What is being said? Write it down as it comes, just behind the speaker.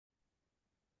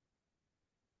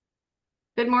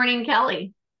Good morning,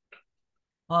 Kelly.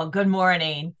 Well, good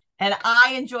morning. And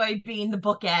I enjoyed being the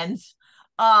bookends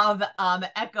of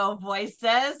Echo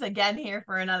Voices again here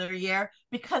for another year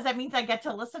because that means I get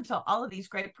to listen to all of these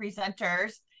great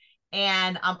presenters.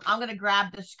 And I'm going to grab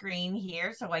the screen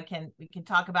here so we can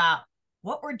talk about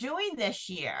what we're doing this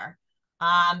year,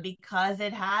 because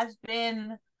it has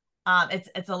been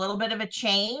it's a little bit of a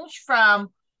change from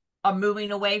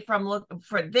moving away from look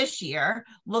for this year,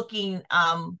 looking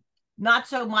not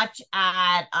so much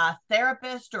at a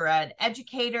therapist or an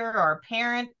educator or a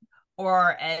parent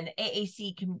or an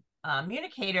AAC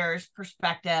communicator's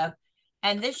perspective.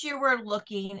 And this year we're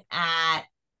looking at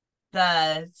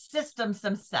the systems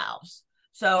themselves.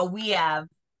 So we have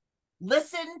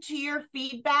listened to your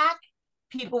feedback.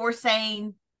 People were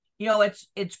saying,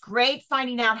 it's great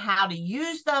finding out how to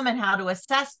use them and how to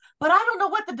assess, but I don't know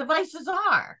what the devices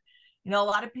are. A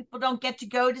lot of people don't get to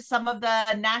go to some of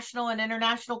the national and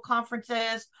international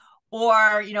conferences, or,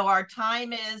 our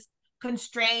time is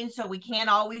constrained, so we can't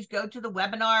always go to the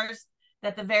webinars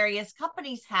that the various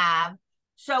companies have.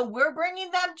 So we're bringing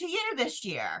them to you this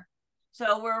year.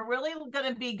 So we're really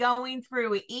going to be going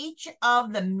through each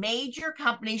of the major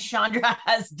companies. Chandra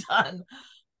has done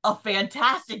a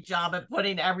fantastic job at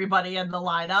putting everybody in the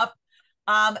lineup.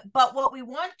 But what we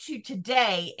want to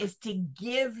today is to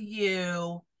give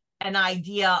you an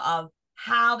idea of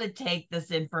how to take this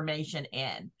information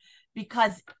in,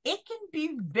 because it can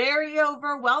be very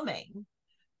overwhelming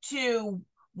to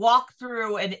walk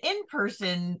through an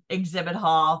in-person exhibit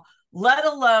hall, let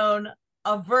alone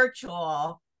a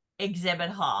virtual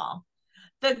exhibit hall.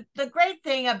 The great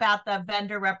thing about the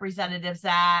vendor representatives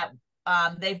that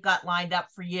they've got lined up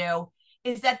for you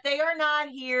is that they are not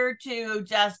here to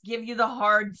just give you the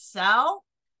hard sell.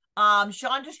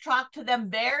 Sean just talked to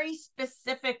them very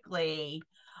specifically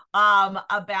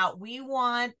about we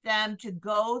want them to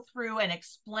go through and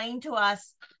explain to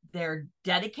us their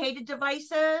dedicated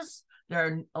devices,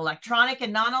 their electronic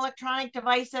and non-electronic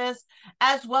devices,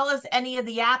 as well as any of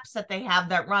the apps that they have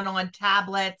that run on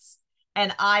tablets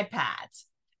and iPads.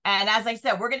 And as I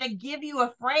said, we're going to give you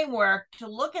a framework to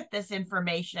look at this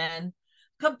information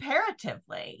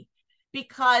comparatively,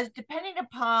 because depending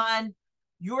upon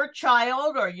your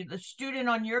child or the student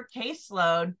on your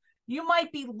caseload, you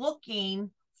might be looking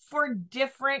for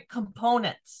different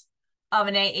components of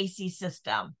an AAC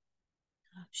system.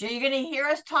 So you're going to hear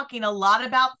us talking a lot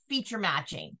about feature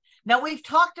matching. Now, we've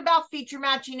talked about feature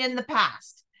matching in the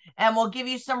past, and we'll give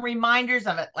you some reminders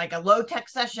of it, like a low-tech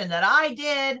session that I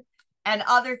did and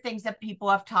other things that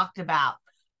people have talked about.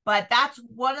 But that's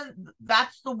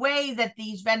the way that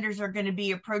these vendors are going to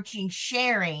be approaching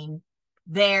sharing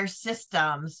their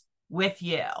systems with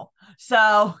you.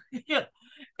 So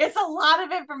it's a lot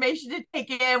of information to take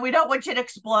in. We don't want you to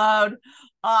explode.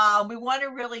 We want to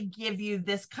really give you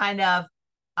this kind of,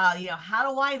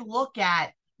 how do I look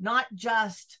at not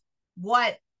just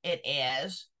what it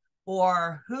is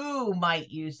or who might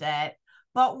use it,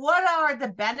 but what are the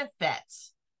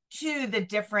benefits to the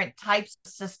different types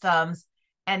of systems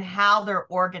and how they're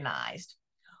organized.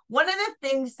 One of the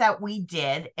things that we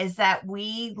did is that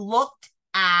we looked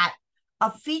at a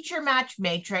feature match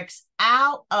matrix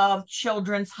out of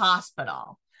Children's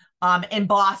Hospital in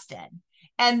Boston.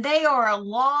 And they are a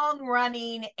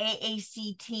long-running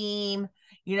AAC team.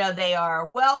 They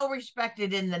are well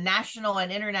respected in the national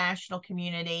and international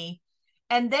community.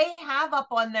 And they have up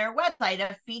on their website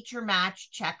a feature match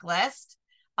checklist.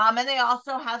 And they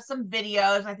also have some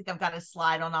videos. I think I've got a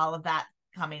slide on all of that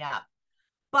coming up.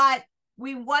 But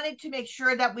we wanted to make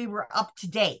sure that we were up to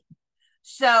date.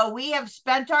 So we have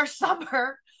spent our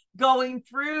summer going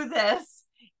through this.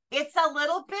 It's a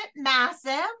little bit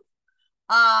massive.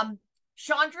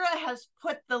 Chandra has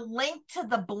put the link to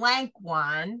the blank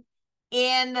one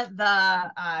in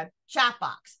the chat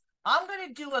box. I'm going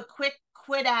to do a quick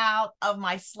quit out of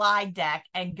my slide deck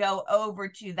and go over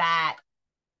to that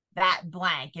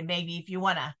blank. And maybe if you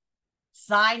want to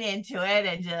sign into it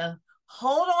and just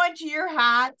hold on to your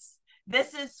hats,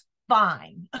 this is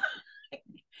fine.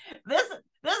 This is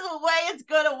the way it's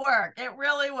going to work. It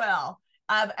really will.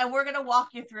 And we're going to walk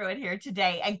you through it here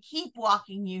today and keep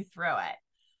walking you through it.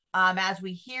 As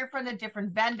we hear from the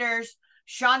different vendors,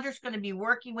 Chandra's going to be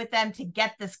working with them to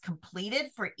get this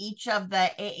completed for each of the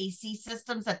AAC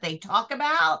systems that they talk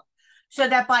about, so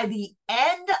that by the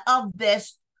end of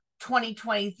this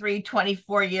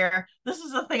 2023-24 year, this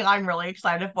is the thing I'm really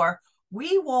excited for,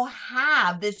 we will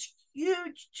have this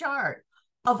huge chart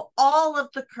of all of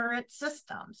the current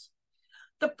systems.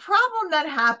 The problem that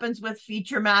happens with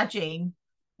feature matching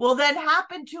will then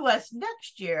happen to us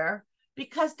next year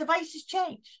because devices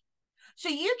change. So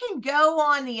you can go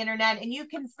on the internet and you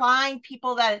can find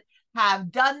people that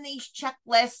have done these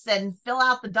checklists and fill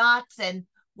out the dots and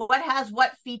what has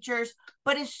what features.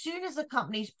 But as soon as a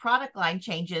company's product line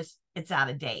changes, it's out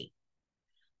of date.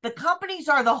 The companies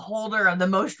are the holder of the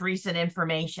most recent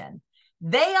information.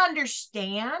 They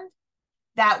understand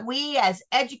that we as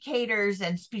educators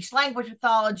and speech language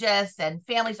pathologists and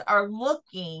families are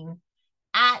looking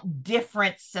at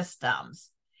different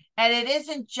systems. And it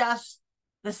isn't just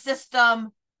the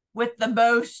system with the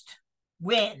most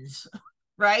wins,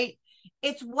 right?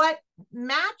 It's what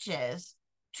matches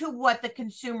to what the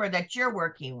consumer that you're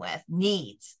working with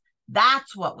needs.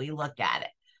 That's what we look at it.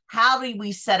 How do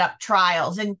we set up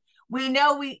trials? And we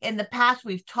know in the past,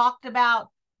 we've talked about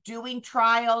doing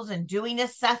trials and doing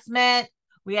assessment.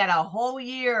 We had a whole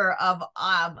year of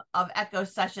ECHO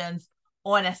sessions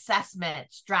on assessment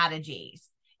strategies.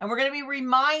 And we're going to be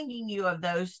reminding you of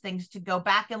those things to go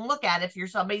back and look at if you're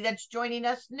somebody that's joining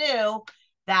us new,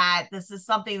 that this is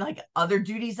something like other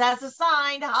duties as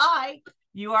assigned. Hi,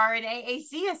 you are an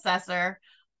AAC assessor.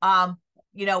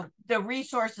 The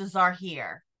resources are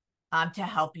here to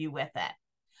help you with it.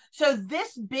 So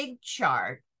this big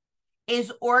chart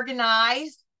is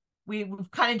organized. We've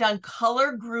kind of done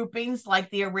color groupings like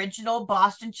the original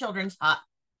Boston Children's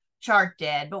chart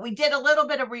did, but we did a little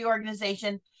bit of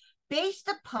reorganization based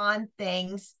upon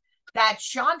things that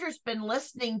Chandra's been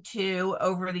listening to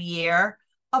over the year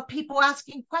of people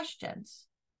asking questions.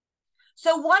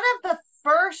 So one of the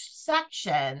first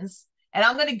sections, and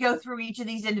I'm going to go through each of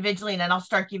these individually, and then I'll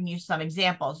start giving you some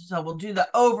examples. So we'll do the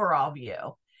overall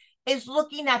view, is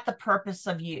looking at the purpose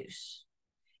of use.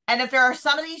 And if there are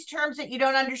some of these terms that you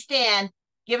don't understand,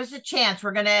 give us a chance.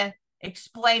 We're going to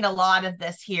explain a lot of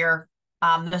this here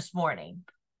this morning.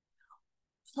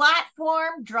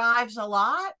 Platform drives a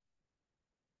lot,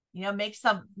 make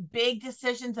some big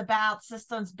decisions about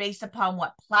systems based upon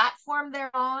what platform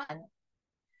they're on.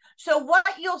 So what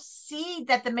you'll see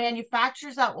that the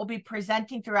manufacturers that will be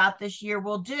presenting throughout this year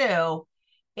will do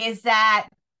is that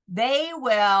they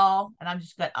will, and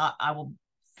I will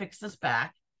fix this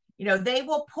back, they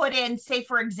will put in, say,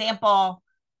 for example,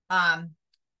 the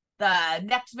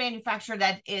next manufacturer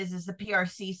that is the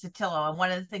PRC Satillo. And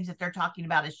one of the things that they're talking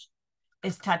about is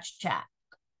touch chat.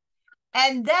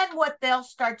 And then what they'll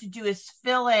start to do is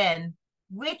fill in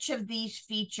which of these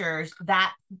features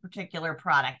that particular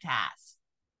product has.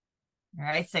 All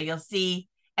right, so you'll see,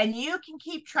 and you can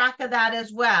keep track of that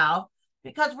as well,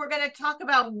 because we're going to talk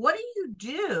about what do you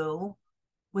do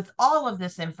with all of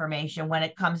this information when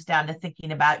it comes down to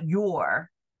thinking about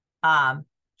your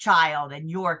child and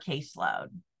your caseload.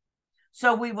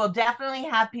 So we will definitely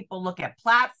have people look at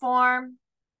platform.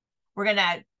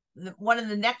 One of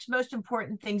the next most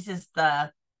important things is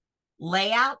the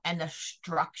layout and the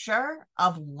structure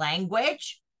of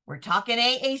language. We're talking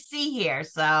AAC here.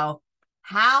 So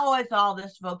how is all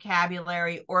this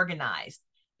vocabulary organized?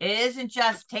 It isn't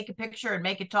just take a picture and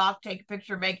make it talk, take a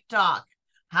picture, make it talk.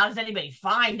 How does anybody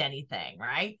find anything,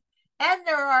 right? And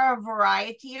there are a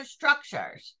variety of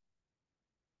structures.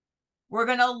 We're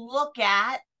going to look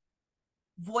at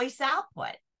voice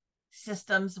output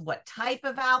systems, what type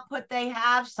of output they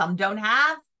have. Some don't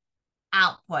have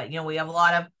output. We have a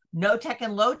lot of no-tech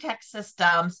and low-tech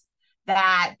systems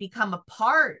that become a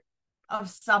part of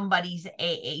somebody's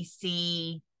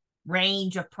AAC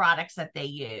range of products that they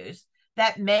use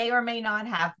that may or may not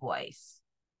have voice.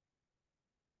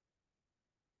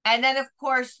 And then, of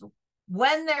course,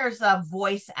 when there's a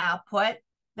voice output,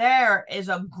 there is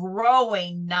a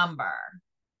growing number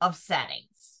of settings.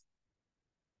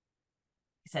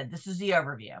 I said, this is the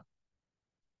overview.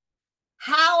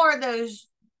 How are those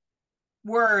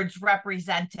words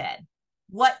represented?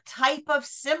 What type of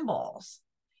symbols?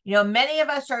 Many of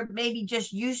us are maybe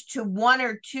just used to one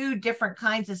or two different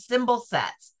kinds of symbol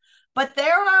sets, but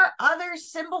there are other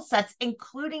symbol sets,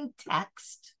 including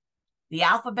text. The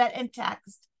alphabet and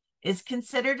text is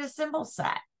considered a symbol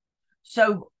set.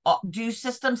 So do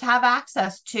systems have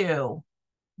access to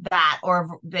that,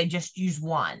 or they just use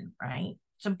one, right?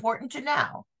 It's important to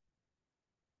know.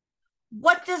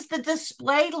 What does the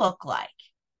display look like?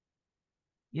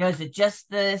 Is it just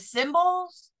the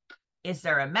symbols? Is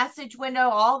there a message window?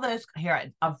 All those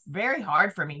here are very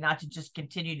hard for me not to just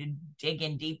continue to dig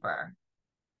in deeper.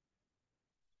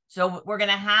 So we're going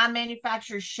to have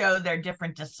manufacturers show their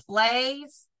different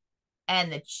displays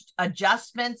and the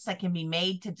adjustments that can be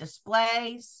made to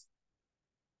displays.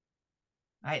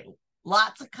 Right?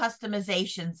 Lots of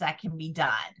customizations that can be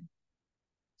done.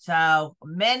 So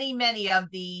many of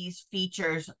these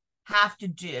features have to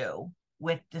do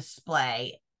with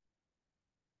display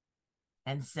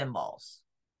and symbols.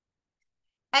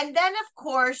 And then, of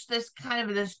course, this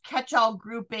catch-all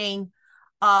grouping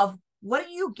of what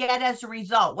do you get as a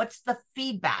result? What's the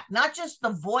feedback? Not just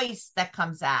the voice that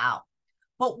comes out,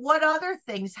 but what other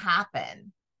things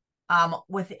happen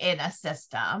within a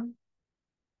system?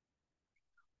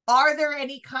 Are there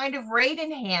any kind of rate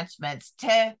enhancements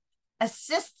to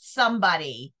assist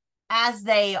somebody as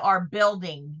they are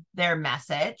building their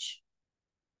message?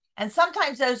 And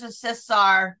sometimes those assists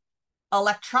are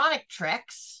electronic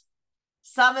tricks.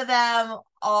 Some of them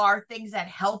are things that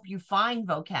help you find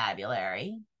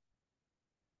vocabulary.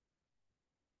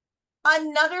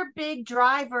 Another big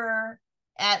driver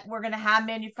we're going to have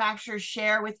manufacturers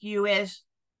share with you is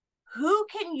who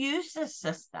can use this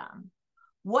system?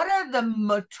 What are the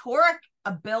motoric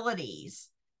abilities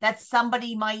that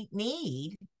somebody might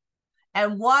need?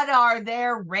 And what are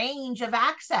their range of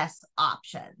access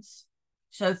options?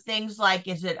 So things like,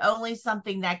 is it only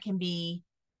something that can be,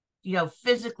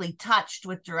 physically touched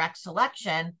with direct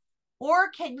selection? Or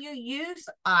can you use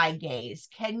eye gaze?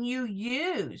 Can you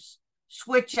use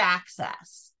switch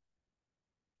access?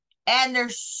 And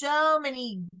there's so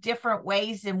many different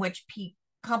ways in which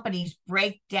companies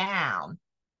break down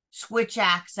switch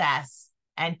access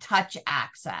and touch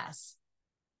access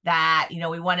that,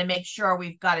 we want to make sure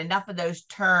we've got enough of those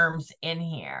terms in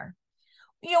here.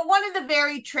 One of the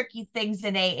very tricky things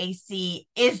in AAC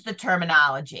is the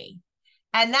terminology.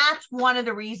 And that's one of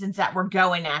the reasons that we're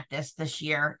going at this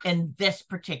year in this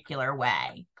particular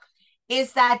way,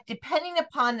 is that depending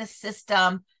upon the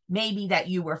system, maybe that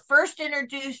you were first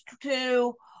introduced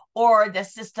to, or the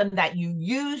system that you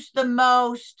use the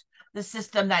most, the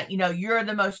system that, you're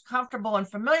the most comfortable and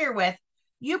familiar with,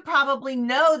 you probably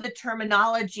know the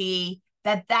terminology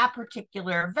that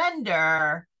particular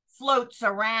vendor floats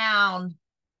around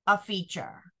a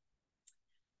feature.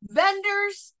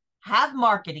 Vendors have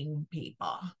marketing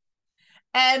people,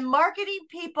 and marketing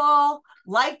people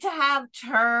like to have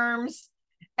terms.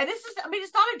 And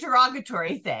it's not a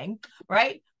derogatory thing,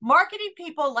 right? Marketing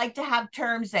people like to have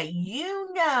terms that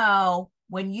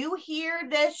when you hear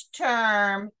this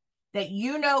term, that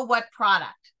what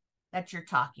product that you're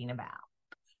talking about.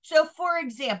 So, for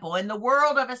example, in the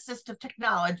world of assistive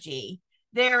technology,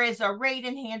 there is a rate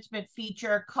enhancement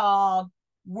feature called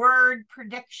word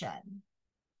prediction.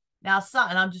 Now,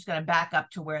 and I'm just going to back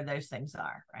up to where those things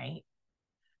are, right?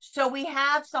 So we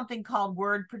have something called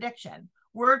word prediction.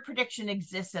 Word prediction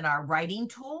exists in our writing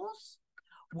tools.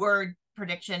 Word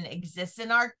prediction exists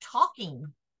in our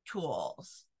talking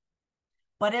tools,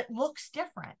 but it looks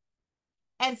different.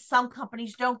 And some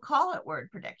companies don't call it word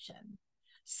prediction.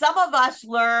 Some of us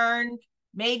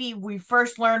maybe we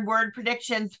first learned word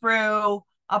prediction through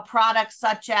a product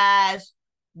such as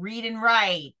Read and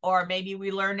Write, or maybe we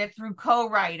learned it through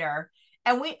Co-Writer.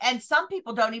 And some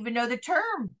people don't even know the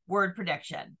term word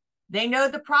prediction. They know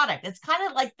the product. It's kind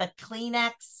of like the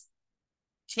Kleenex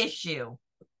tissue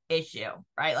issue,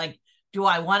 right? Like, do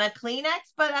I want a Kleenex?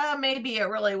 But maybe it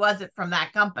really wasn't from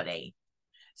that company.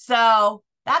 So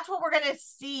that's what we're going to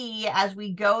see as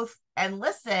we go and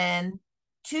listen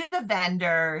to the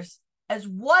vendors, as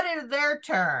what are their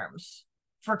terms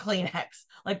for Kleenex?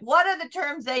 Like, what are the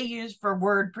terms they use for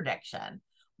word prediction?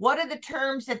 What are the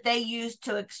terms that they use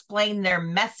to explain their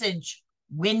message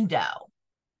window?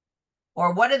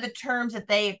 Or what are the terms that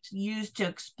they use to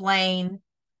explain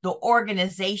the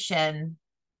organization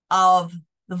of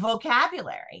the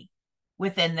vocabulary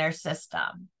within their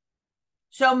system?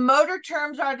 So motor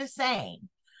terms are the same.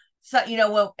 So,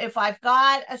 if I've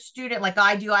got a student like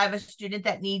I do, I have a student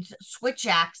that needs switch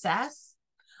access.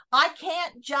 I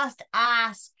can't just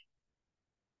ask,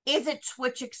 is it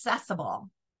switch accessible?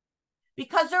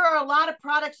 Because there are a lot of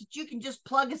products that you can just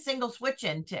plug a single switch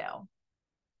into.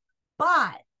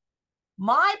 But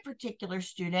my particular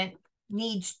student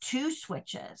needs two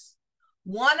switches.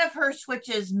 One of her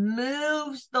switches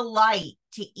moves the light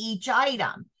to each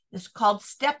item. This is called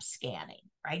step scanning,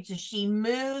 right? So she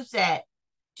moves it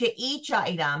to each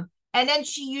item, and then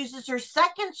she uses her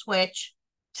second switch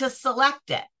to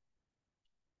select it.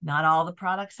 Not all the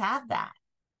products have that.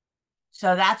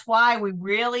 So that's why we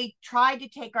really tried to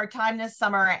take our time this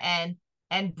summer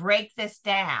and break this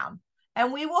down.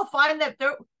 And we will find that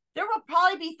there will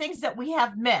probably be things that we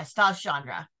have missed,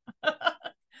 Chandra?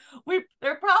 There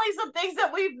are probably some things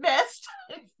that we've missed.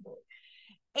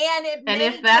 And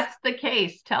if that's the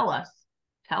case, tell us.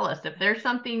 Tell us. If there's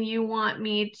something you want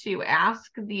me to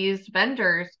ask these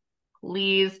vendors,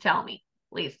 please tell me.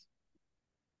 Please.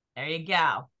 There you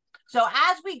go. So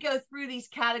as we go through these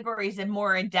categories and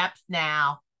more in depth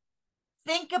now,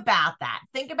 think about that.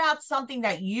 Think about something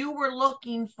that you were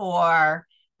looking for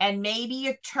and maybe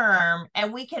a term,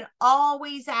 and we can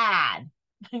always add,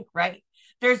 right?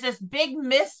 There's this big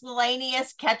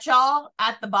miscellaneous catch-all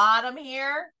at the bottom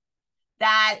here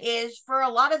that is for a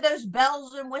lot of those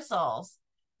bells and whistles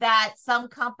that some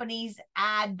companies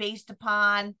add based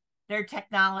upon their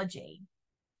technology.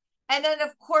 And then,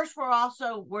 of course,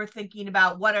 we're thinking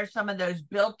about what are some of those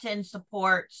built-in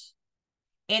supports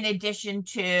in addition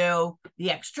to the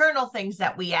external things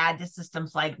that we add to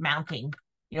systems like mounting,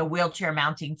 wheelchair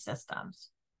mounting systems.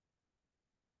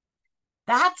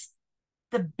 That's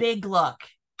the big look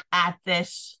at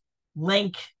this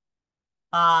link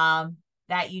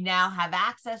that you now have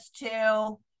access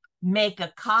to. Make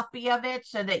a copy of it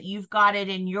so that you've got it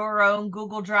in your own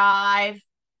Google Drive.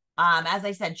 As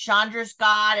I said, Chandra's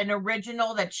got an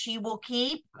original that she will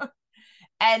keep.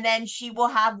 And then she will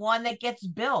have one that gets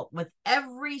built with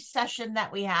every session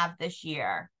that we have this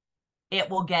year.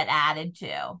 It will get added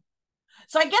to.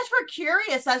 So I guess we're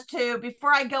curious as to,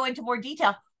 before I go into more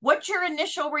detail, what your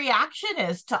initial reaction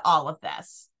is to all of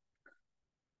this.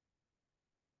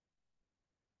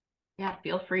 Yeah,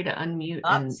 feel free to unmute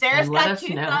Sarah's and let got us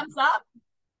two know. thumbs up.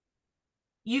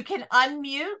 You can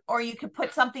unmute or you can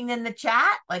put something in the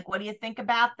chat. Like, what do you think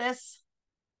about this?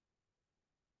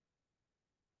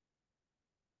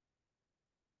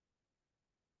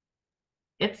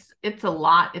 It's a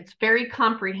lot. It's very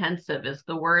comprehensive is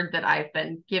the word that I've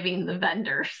been giving the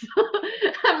vendors.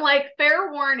 I'm like,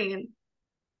 fair warning.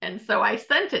 And so I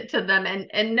sent it to them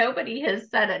and nobody has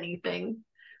said anything.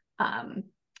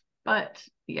 But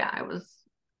yeah,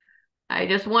 I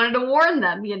just wanted to warn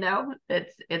them,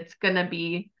 it's gonna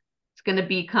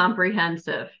be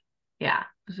comprehensive. Yeah.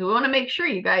 So we want to make sure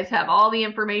you guys have all the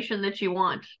information that you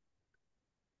want.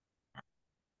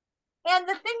 And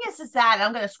the thing is that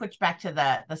I'm going to switch back to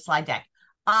the slide deck.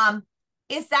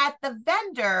 Is that the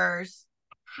vendors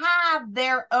have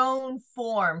their own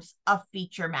forms of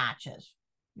feature matches,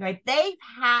 right? They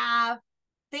have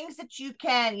things that you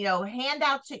can,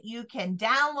 handouts that you can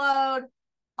download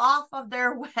off of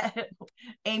their web.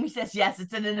 Amy says, yes,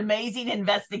 it's an amazing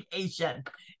investigation.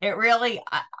 It really,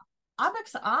 I'm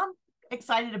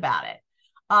excited about it.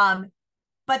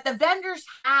 But the vendors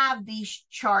have these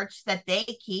charts that they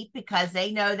keep because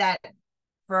they know that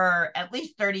for at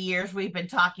least 30 years, we've been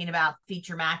talking about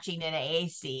feature matching in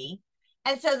AAC.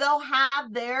 And so they'll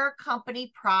have their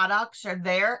company products or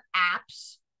their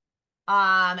apps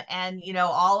and,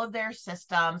 all of their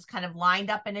systems kind of lined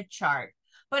up in a chart.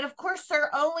 But of course,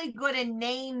 they're only going to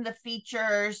name the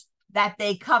features that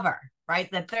they cover, right?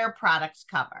 That their products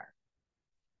cover.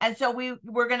 And so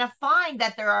we're going to find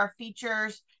that there are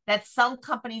features that some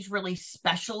companies really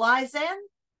specialize in,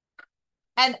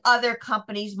 and other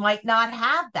companies might not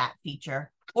have that feature,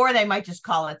 or they might just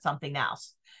call it something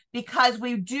else. Because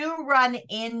we do run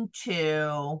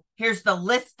into, here's the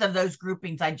list of those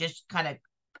groupings I just kind of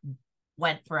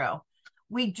went through.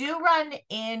 We do run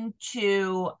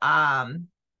into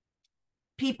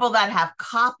people that have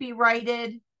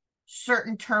copyrighted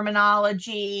certain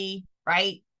terminology,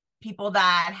 right? People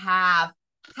that have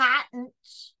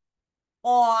patents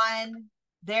on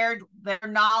their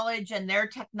knowledge and their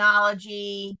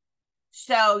technology.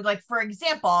 So, like, for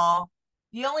example,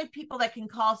 the only people that can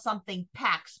call something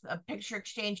PEX, a picture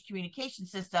exchange communication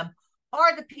system,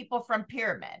 are the people from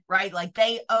Pyramid, right? Like,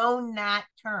 they own that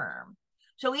term.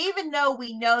 So even though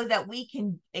we know that we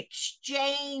can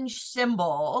exchange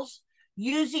symbols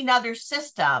using other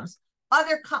systems,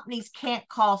 other companies can't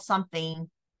call something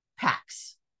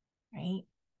PEX, right?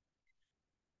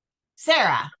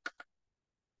 Sarah.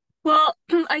 Well,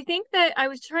 I think that I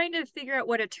was trying to figure out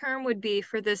what a term would be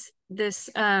for this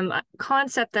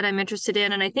concept that I'm interested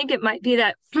in, and I think it might be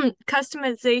that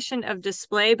customization of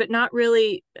display, but not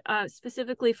really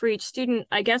specifically for each student.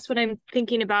 I guess what I'm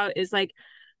thinking about is, like,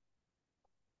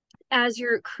 as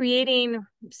you're creating,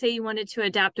 say you wanted to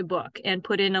adapt a book and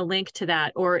put in a link to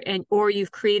that, or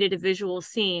you've created a visual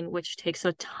scene, which takes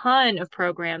a ton of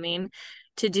programming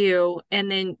to do, and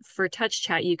then for touch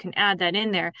chat you can add that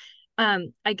in there.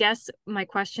 I guess my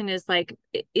question is, like,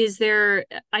 is there,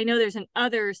 I know there's an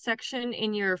other section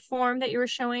in your form that you were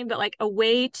showing, but like a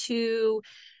way to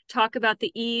talk about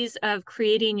the ease of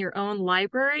creating your own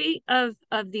library of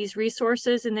these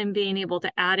resources and then being able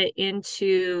to add it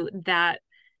into that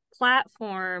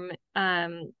platform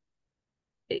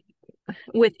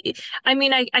with, I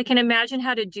mean, I can imagine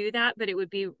how to do that, but it would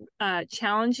be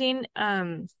challenging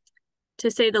to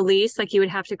say the least. Like, you would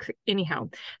have to anyhow.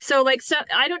 So, like, so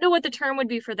I don't know what the term would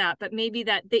be for that, but maybe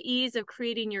that the ease of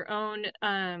creating your own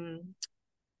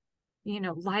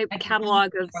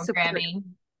catalog of programming. Support.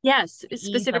 Yes,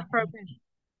 specific programming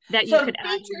that so you could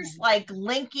add. Features like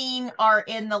linking are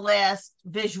in the list,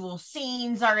 visual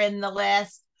scenes are in the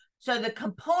list. So the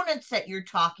components that you're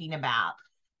talking about,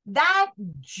 that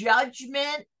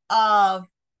judgment of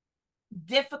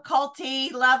difficulty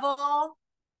level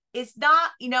is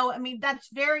not, I mean, that's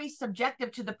very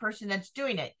subjective to the person that's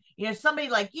doing it. Somebody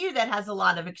like you that has a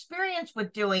lot of experience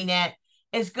with doing it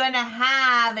is going to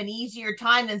have an easier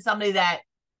time than somebody that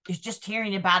is just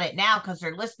hearing about it now because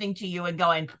they're listening to you and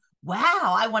going,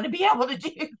 wow, I want to be able to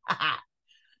do that.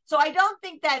 So I don't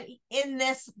think that in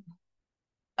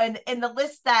the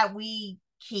list that we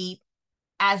keep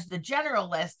as the general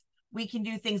list, we can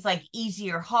do things like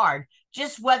easy or hard,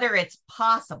 just whether it's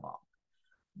possible.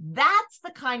 That's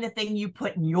the kind of thing you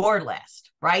put in your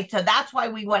list, right? So that's why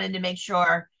we wanted to make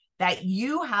sure that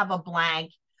you have a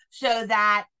blank so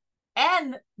that,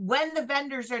 and when the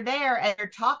vendors are there and they're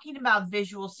talking about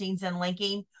visual scenes and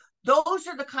linking, those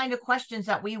are the kind of questions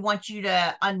that we want you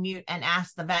to unmute and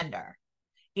ask the vendor.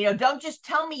 Don't just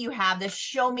tell me you have this,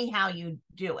 show me how you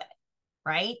do it,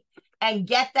 right? And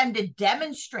get them to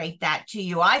demonstrate that to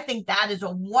you. I think that is a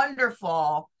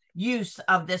wonderful use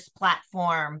of this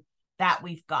platform that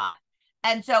we've got.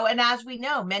 And as we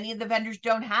know, many of the vendors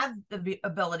don't have the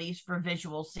abilities for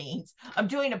visual scenes. I'm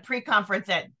doing a pre-conference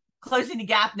at Closing the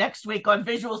Gap next week on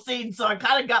visual scenes. So I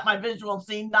kind of got my visual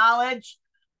scene knowledge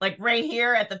like right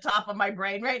here at the top of my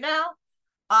brain right now.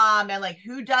 And like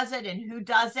who does it and who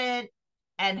doesn't,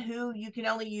 and who you can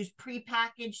only use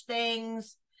pre-packaged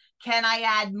things. Can I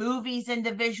add movies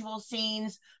into visual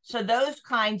scenes? So those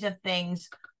kinds of things,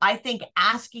 I think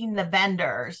asking the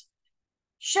vendors,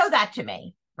 show that to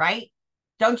me, right?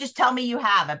 Don't just tell me you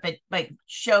have it, but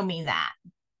show me that.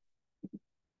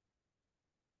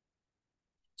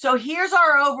 So here's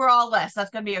our overall list. That's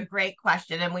going to be a great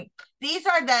question. And these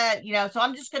are the, so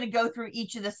I'm just going to go through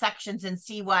each of the sections and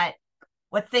see what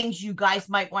things you guys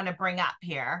might want to bring up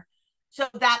here. So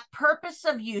that purpose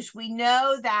of use, we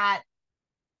know that,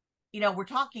 we're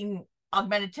talking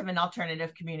augmentative and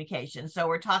alternative communication. So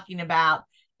we're talking about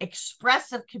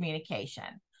expressive communication.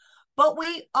 But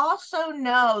we also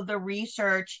know the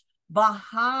research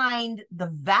behind the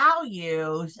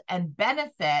values and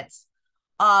benefits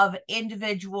of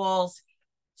individuals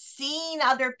seeing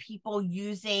other people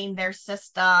using their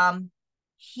system,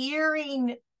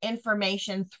 hearing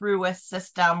information through a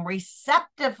system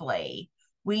receptively.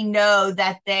 We know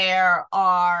that there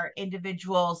are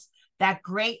individuals that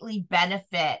greatly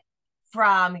benefit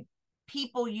from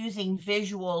people using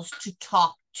visuals to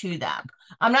talk to them.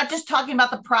 I'm not just talking about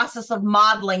the process of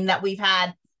modeling that we've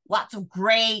had lots of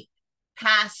great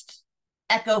past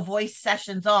Echo Voice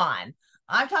sessions on.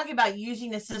 I'm talking about using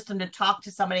the system to talk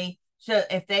to somebody, so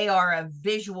if they are a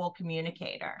visual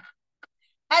communicator.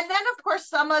 And then, of course,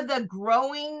 some of the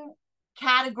growing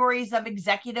categories of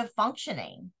executive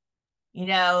functioning.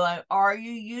 Are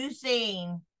you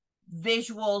using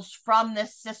visuals from the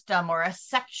system or a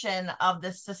section of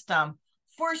the system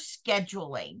for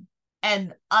scheduling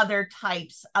and other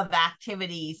types of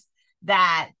activities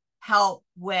that help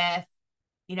with,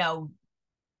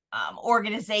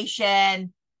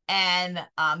 organization and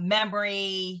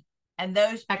memory and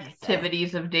those activities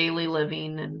pieces of daily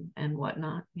living and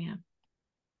whatnot. Yeah.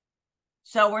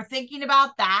 So we're thinking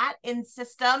about that in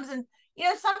systems. And,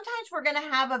 sometimes we're going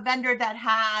to have a vendor that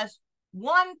has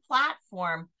one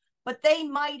platform, but they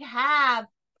might have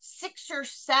 6 or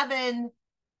 7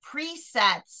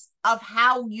 presets of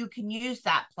how you can use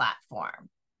that platform,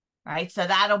 right? So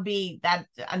that's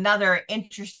another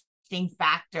interesting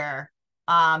factor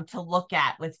to look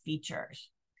at with features.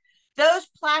 Those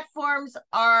platforms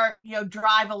are,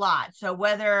 drive a lot. So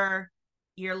whether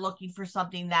you're looking for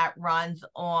something that runs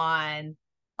on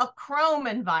a Chrome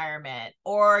environment,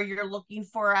 or you're looking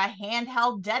for a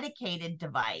handheld dedicated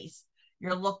device,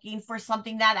 you're looking for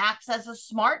something that acts as a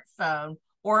smartphone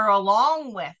or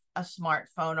along with a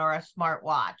smartphone or a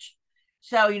smartwatch.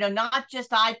 So, not just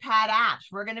iPad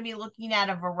apps. We're going to be looking at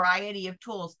a variety of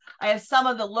tools. I have some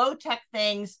of the low-tech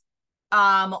things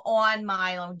on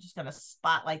I'm just going to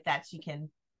spotlight that so you can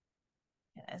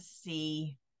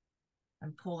see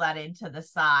and pull that into the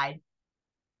side,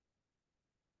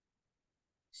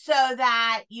 so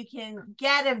that you can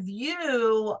get a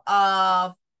view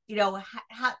of,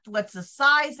 what's the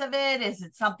size of it? Is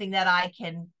it something that I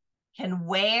can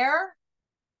wear?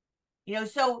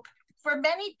 So for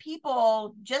many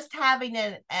people, just having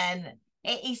an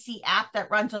AAC app that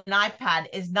runs on an iPad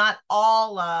is not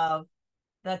all of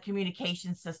the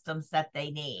communication systems that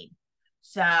they need.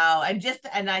 So, I've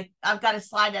got a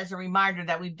slide as a reminder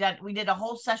that we did a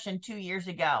whole session 2 years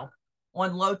ago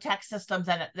on low-tech systems,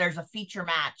 and there's a feature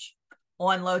match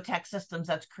on low-tech systems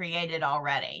that's created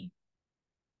already.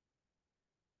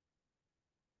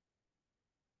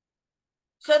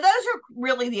 So those are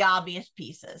really the obvious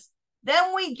pieces.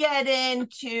 Then we get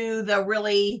into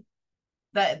the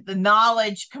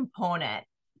knowledge component.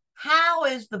 How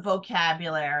is the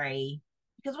vocabulary?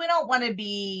 Because we don't want to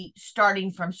be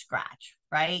starting from scratch,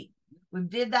 right? We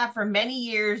did that for many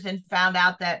years and found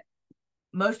out that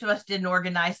most of us didn't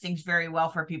organize things very well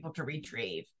for people to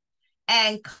retrieve.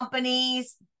 And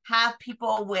companies have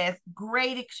people with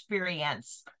great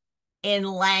experience in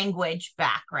language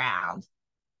background.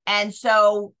 And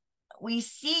so we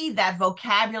see that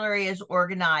vocabulary is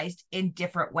organized in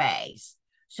different ways.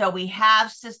 So we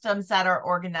have systems that are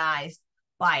organized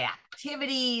by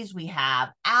activities, we have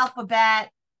alphabet,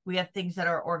 we have things that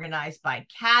are organized by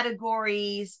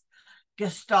categories.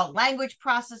 Gestalt language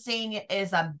processing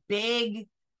is a big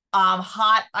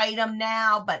hot item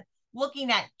now, but looking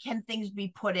at, can things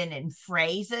be put in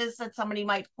phrases that somebody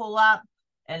might pull up,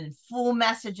 and full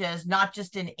messages, not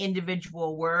just in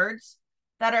individual words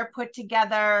that are put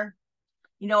together.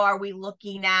 You know, are we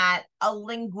looking at a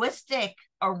linguistic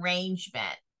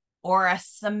arrangement or a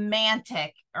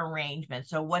semantic arrangement?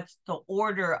 So what's the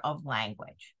order of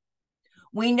language?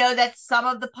 We know that some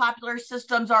of the popular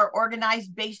systems are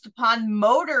organized based upon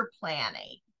motor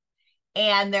planning.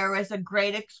 And there was a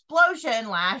great explosion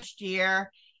last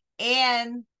year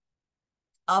in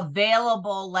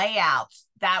available layouts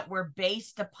that were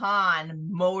based upon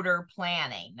motor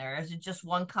planning. There isn't just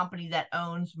one company that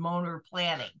owns motor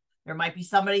planning. There might be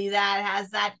somebody that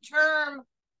has that term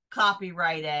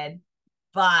copyrighted,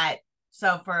 but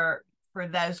so for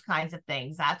those kinds of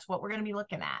things, that's what we're going to be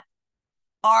looking at.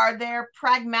 Are there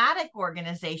pragmatic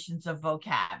organizations of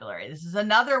vocabulary? This is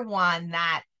another one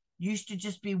that used to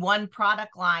just be one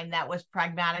product line that was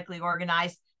pragmatically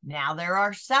organized. Now there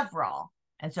are several.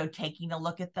 And so taking a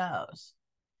look at those.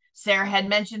 Sarah had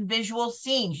mentioned visual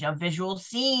scenes. You know, visual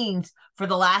scenes for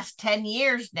the last 10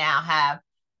 years now have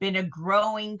been a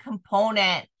growing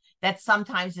component that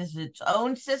sometimes is its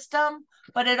own system,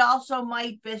 but it also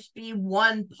might just be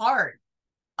one part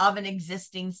of an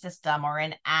existing system or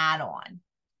an add-on.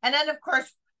 And then, of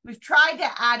course, we've tried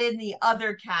to add in the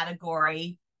other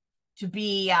category to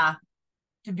be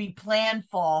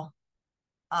planful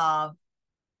of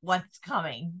what's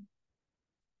coming.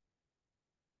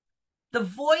 The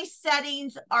voice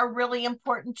settings are really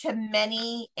important to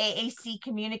many AAC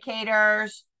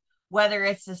communicators, whether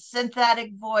it's a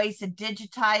synthetic voice, a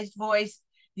digitized voice,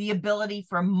 the ability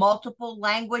for multiple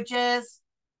languages.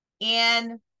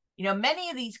 And, you know, many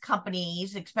of these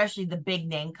companies, especially the big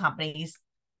name companies,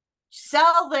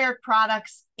 sell their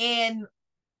products in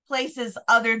places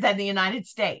other than the United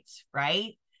States,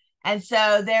 right? And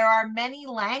so there are many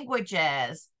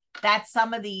languages that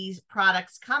some of these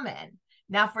products come in.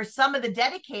 Now, for some of the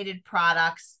dedicated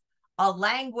products, a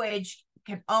language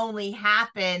can only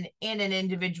happen in an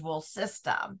individual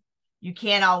system. You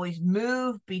can't always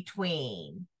move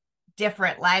between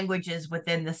different languages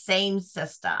within the same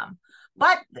system.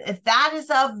 But if that is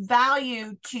of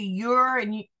value to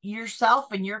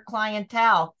yourself and your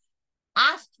clientele,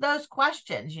 ask those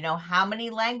questions. You know, how many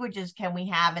languages can we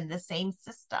have in the same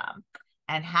system?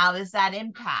 And how does that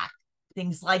impact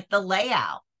things like the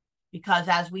layout? Because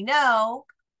as we know,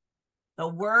 the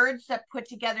words that put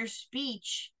together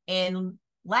speech in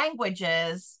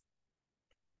languages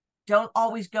don't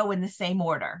always go in the same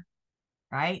order,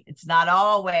 right? It's not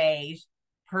always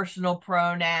personal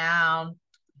pronoun,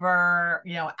 verb,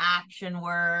 you know, action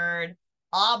word,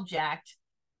 object.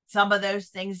 Some of those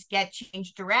things get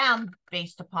changed around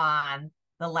based upon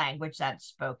the language that's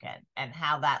spoken and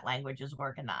how that language is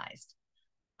organized.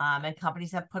 And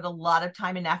companies have put a lot of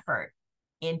time and effort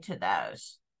into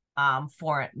those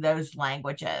for those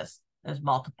languages, those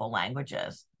multiple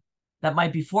languages that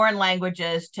might be foreign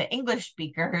languages to English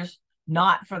speakers,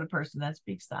 not for the person that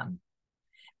speaks them.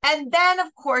 And then,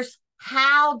 of course,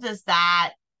 how does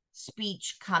that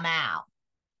speech come out?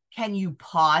 Can you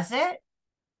pause it?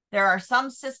 There are some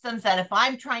systems that if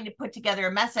I'm trying to put together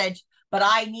a message, but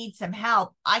I need some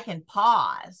help, I can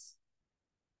pause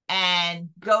and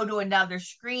go to another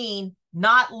screen,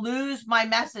 not lose my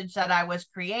message that I was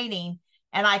creating,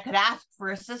 and I could ask for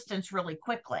assistance really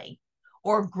quickly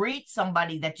or greet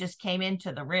somebody that just came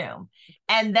into the room.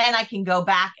 And then I can go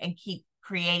back and keep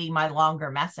creating my longer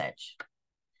message.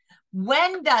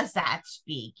 When does that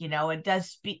speak? You know, it does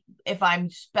speak. If I'm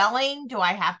spelling, do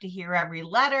I have to hear every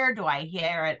letter? Do I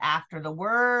hear it after the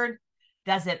word?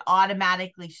 Does it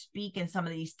automatically speak in some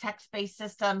of these text-based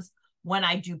systems when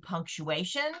I do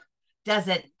punctuation? Does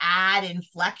it add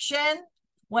inflection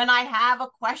when I have a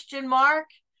question mark?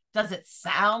 Does it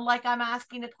sound like I'm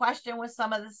asking a question with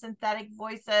some of the synthetic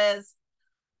voices?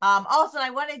 Also, I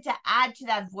wanted to add to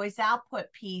that voice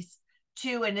output piece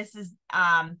too, and this is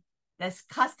this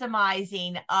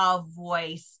customizing of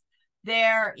voice,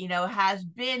 there, has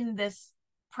been this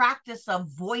practice of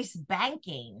voice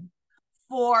banking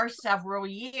for several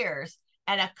years.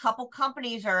 And a couple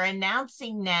companies are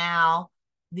announcing now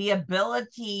the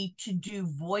ability to do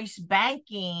voice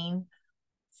banking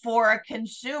for a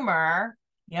consumer,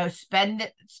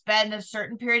 spend a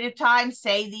certain period of time,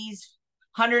 say these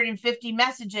 150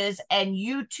 messages, and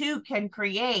you too can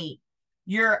create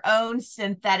your own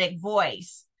synthetic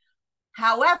voice.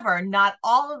 However, not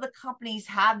all of the companies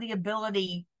have the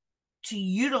ability to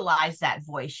utilize that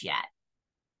voice yet.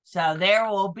 So there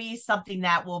will be something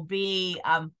that will be,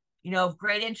 of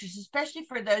great interest, especially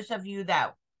for those of you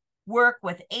that work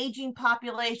with aging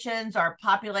populations or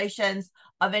populations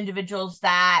of individuals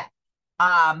that,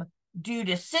 due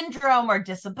to syndrome or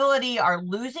disability, are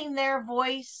losing their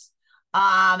voice.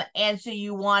 And so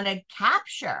you want to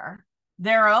capture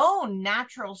their own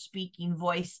natural speaking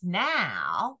voice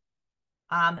now,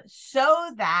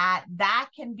 so that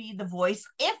can be the voice,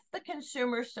 if the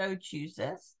consumer so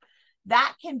chooses,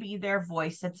 that can be their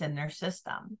voice that's in their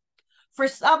system. For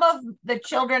some of the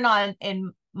children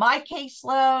in my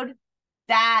caseload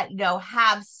that,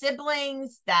 have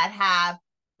siblings, that have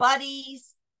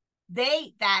buddies,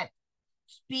 that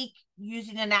speak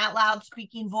using an out loud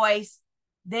speaking voice,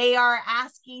 they are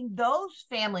asking those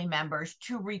family members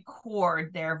to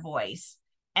record their voice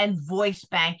and voice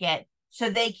bank it so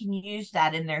they can use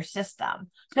that in their system.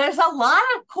 So there's a lot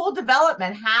of cool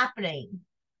development happening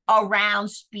around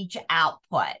speech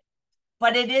output,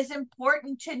 but it is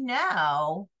important to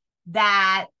know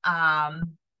that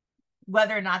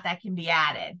whether or not that can be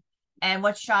added. And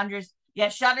what Chandra's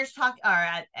talking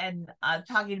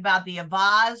about the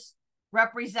Avaz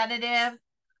representative,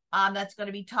 that's going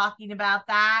to be talking about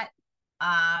that.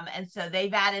 And so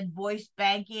they've added voice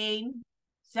banking.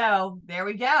 So there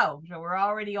we go. So we're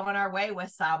already on our way with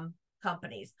some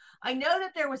companies. I know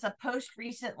that there was a post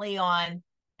recently on,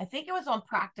 I think it was on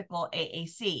Practical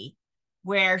AAC,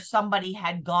 where somebody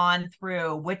had gone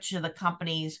through which of the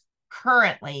companies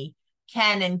currently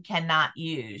can and cannot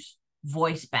use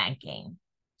voice banking.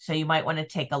 So you might want to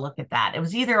take a look at that. It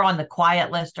was either on the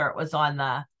quiet list or it was on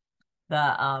the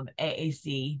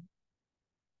AAC,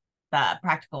 the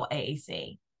Practical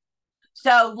AAC.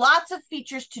 So lots of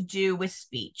features to do with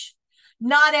speech.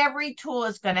 Not every tool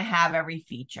is going to have every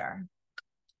feature.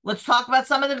 Let's talk about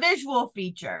some of the visual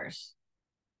features.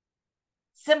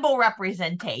 Symbol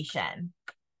representation.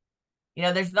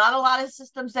 There's not a lot of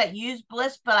systems that use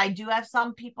Bliss, but I do have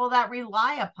some people that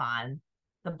rely upon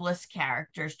the Bliss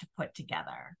characters to put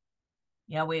together.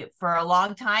 For a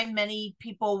long time, many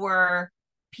people were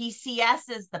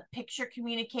PCSs, the picture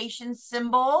communication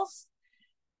symbols.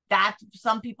 That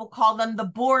some people call them the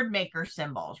board maker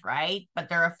symbols, right? But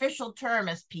their official term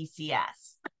is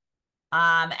PCS.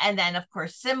 And then, of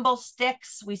course, symbol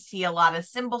sticks. We see a lot of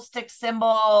symbol stick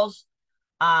symbols,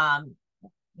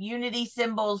 Unity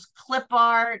symbols, clip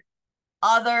art,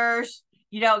 others.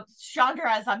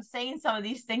 Chandra, as I'm saying some of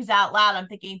these things out loud, I'm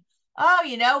thinking,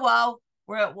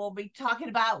 we'll be talking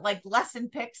about like lesson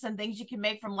picks and things you can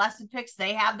make from lesson picks.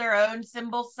 They have their own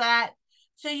symbol set.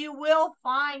 So you will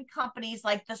find companies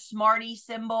like the Smarty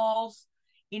symbols,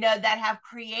 that have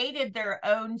created their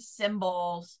own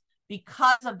symbols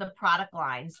because of the product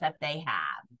lines that they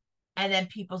have. And then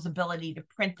people's ability to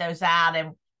print those out,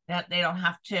 and that they don't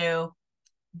have to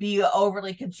be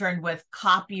overly concerned with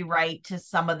copyright to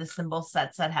some of the symbol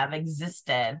sets that have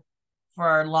existed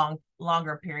for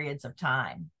longer periods of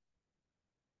time.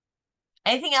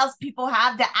 Anything else people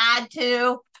have to add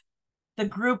to the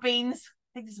groupings?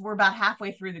 I think we're about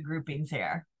halfway through the groupings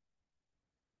here.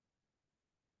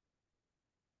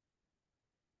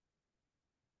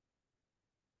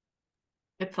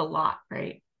 It's a lot,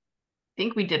 right? I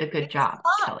think we did a good job,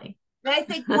 Kelly. And I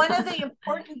think one of the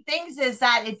important things is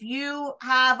that if you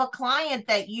have a client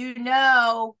that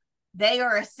they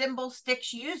are a symbol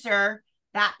sticks user,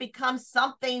 that becomes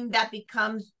something that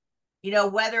becomes,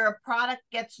 whether a product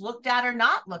gets looked at or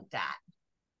not looked at,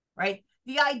 right?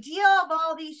 The idea of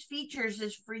all these features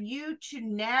is for you to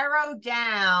narrow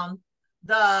down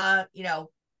the,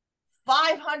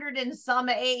 500 and some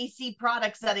AAC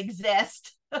products that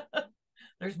exist.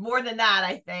 There's more than that,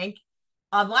 I think.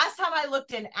 Last time I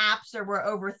looked in apps, there were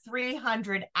over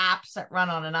 300 apps that run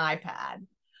on an iPad.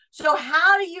 So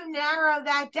how do you narrow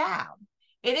that down?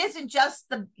 It isn't just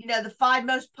the 5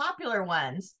 most popular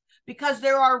ones, because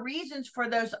there are reasons for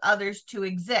those others to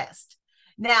exist.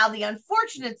 Now, the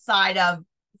unfortunate side of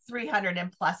 300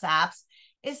 and plus apps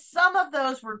is some of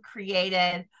those were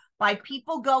created by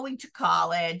people going to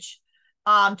college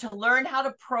to learn how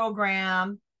to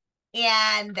program,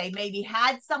 and they maybe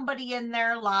had somebody in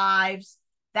their lives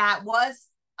that was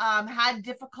had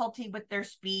difficulty with their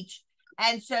speech,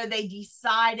 and so they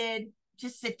decided to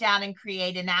sit down and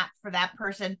create an app for that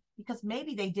person because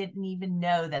maybe they didn't even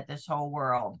know that this whole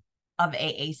world of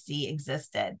AAC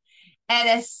existed. And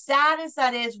as sad as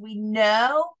that is, we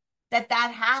know that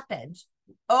that happens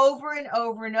over and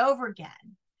over and over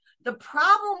again. The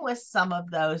problem with some of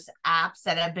those apps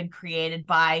that have been created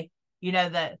by,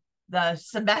 the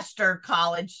semester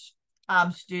college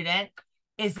student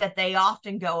is that they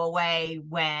often go away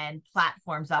when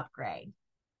platforms upgrade.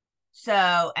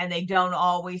 So, and they don't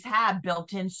always have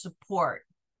built-in support.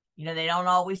 They don't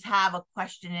always have a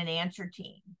question and answer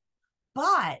team.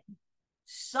 But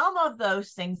some of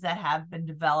those things that have been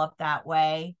developed that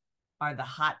way are the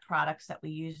hot products that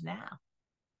we use now,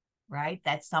 right?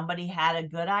 That somebody had a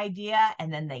good idea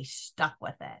and then they stuck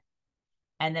with it.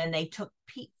 And then they took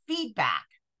feedback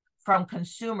from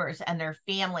consumers and their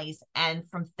families and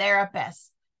from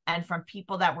therapists and from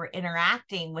people that were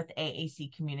interacting with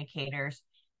AAC communicators.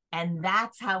 And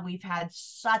that's how we've had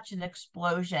such an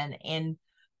explosion in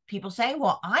people saying,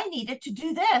 well, I needed to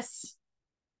do this.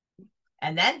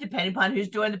 And then depending upon who's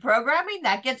doing the programming,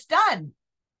 that gets done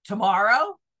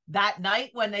tomorrow, that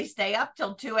night when they stay up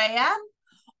till 2 a.m.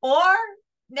 or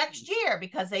next year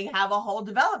because they have a whole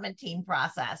development team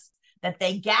process that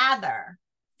they gather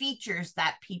features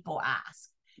that people ask.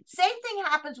 Same thing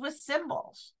happens with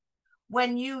symbols.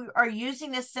 When you are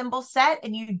using a symbol set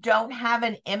and you don't have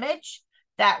an image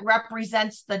that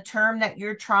represents the term that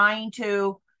you're trying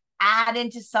to add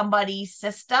into somebody's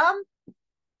system,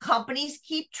 companies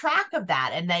keep track of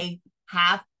that, and they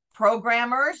have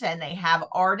programmers and they have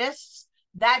artists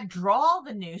that draw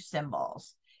the new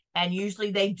symbols, and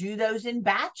usually they do those in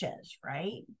batches,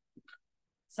 right?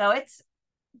 So it's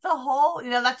a whole,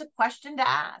 that's a question to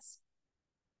ask.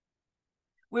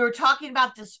 We were talking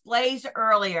about displays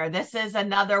earlier. This is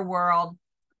another world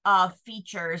of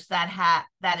features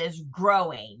that is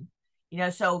growing.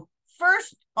 So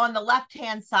first, on the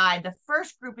left-hand side, the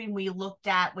first grouping we looked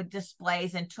at with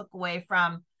displays and took away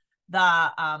from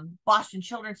the Boston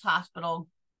Children's Hospital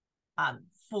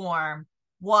form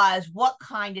was, what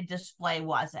kind of display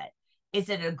was it? Is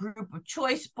it a group of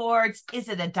choice boards? Is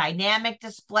it a dynamic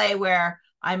display where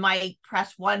I might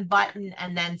press one button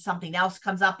and then something else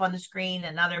comes up on the screen,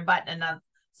 another button, and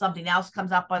something else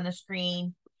comes up on the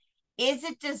screen? Is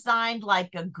it designed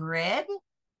like a grid?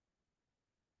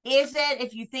 Is it,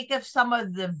 if you think of some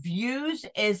of the views,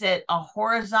 is it a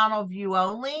horizontal view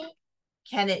only?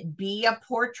 Can it be a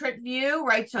portrait view,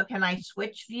 right? So can I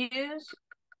switch views?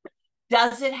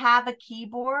 Does it have a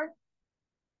keyboard?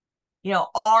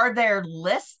 Are there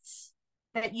lists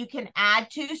that you can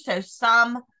add to? So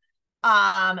some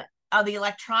of the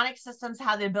electronic systems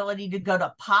have the ability to go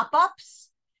to pop-ups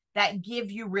that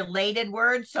give you related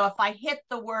words. So if I hit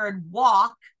the word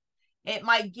walk, it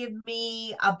might give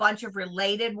me a bunch of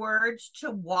related words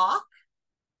to walk.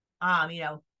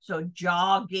 So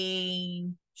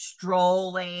jogging,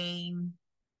 strolling,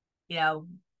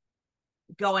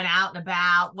 going out and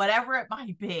about, whatever it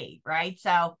might be, right?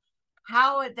 So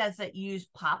how does it use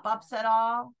pop-ups at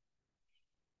all?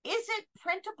 Is it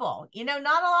printable?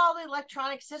 Not all the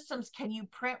electronic systems can you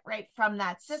print right from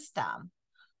that system.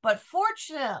 But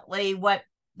fortunately, what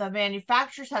the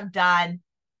manufacturers have done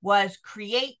was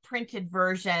create printed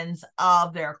versions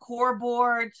of their core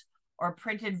boards or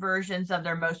printed versions of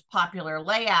their most popular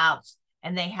layouts,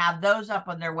 and they have those up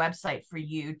on their website for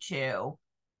you to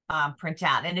print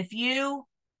out. And if you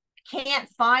can't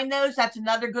find those, that's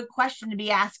another good question to be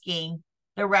asking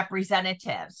the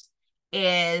representatives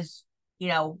is,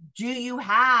 do you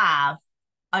have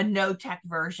a no-tech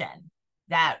version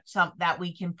that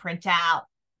we can print out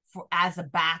for as a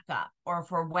backup, or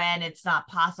for when it's not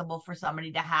possible for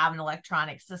somebody to have an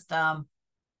electronic system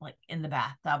like in the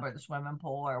bathtub or the swimming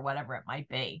pool or whatever it might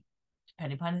be,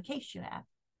 depending upon the case you have.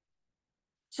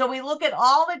 So we look at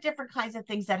all the different kinds of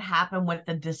things that happen with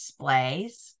the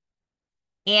displays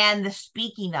and the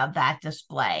speaking of that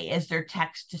display. Is there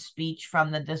text to speech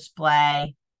from the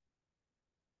display?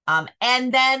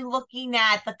 And then looking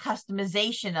at the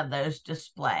customization of those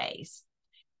displays.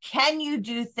 Can you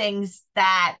do things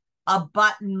that a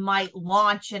button might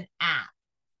launch an app,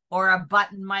 or a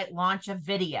button might launch a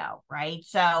video, right?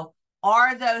 So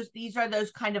these are those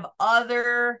kind of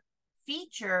other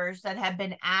features that have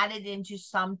been added into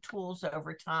some tools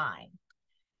over time.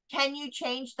 Can you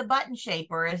change the button shape,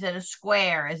 or is it a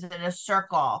square? Is it a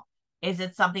circle? Is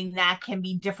it something that can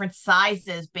be different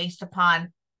sizes based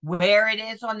upon where it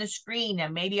is on the screen?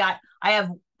 And maybe I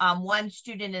have one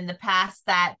student in the past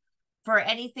that for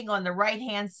anything on the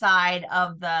right-hand side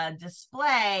of the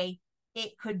display,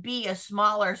 it could be a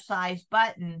smaller size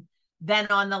button than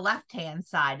on the left-hand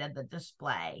side of the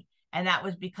display. And that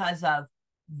was because of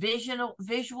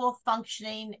visual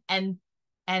functioning and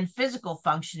physical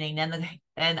functioning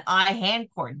and eye-hand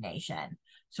coordination.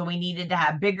 So we needed to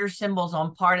have bigger symbols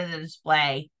on part of the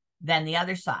display than the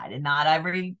other side. And not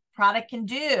every product can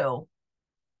do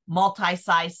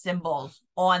multi-size symbols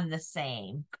on the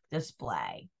same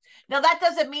display. Now, that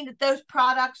doesn't mean that those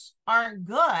products aren't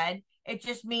good. It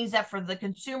just means that for the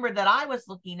consumer that I was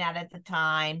looking at the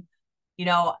time, you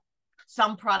know,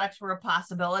 some products were a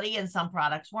possibility and some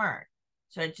products weren't.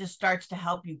 So it just starts to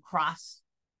help you cross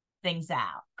things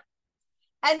out.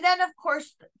 And then, of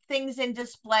course, things in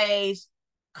displays,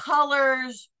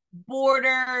 colors,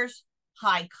 borders,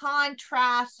 high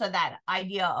contrast. So that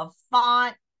idea of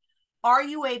font. Are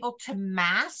you able to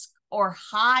mask or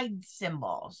hide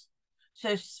symbols?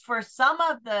 So for some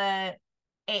of the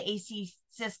AAC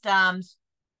systems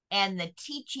and the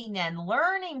teaching and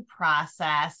learning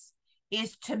process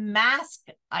is to mask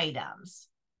items.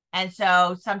 And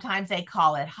so sometimes they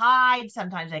call it hide,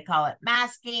 sometimes they call it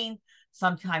masking,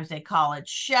 sometimes they call it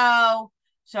show.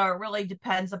 So it really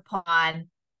depends upon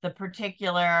the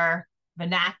particular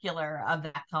vernacular of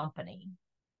that company.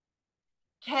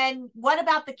 What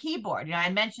about the keyboard? You know,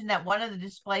 I mentioned that one of the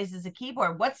displays is a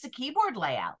keyboard. What's the keyboard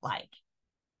layout like?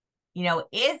 You know,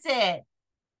 is it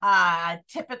a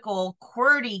typical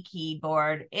QWERTY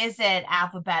keyboard? Is it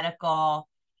alphabetical?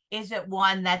 Is it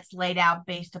one that's laid out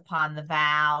based upon the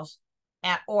vowels?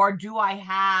 Or do I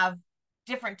have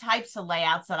different types of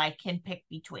layouts that I can pick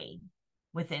between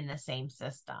within the same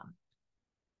system?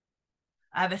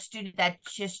 I have a student that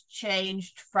just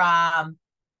changed from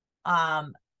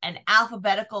an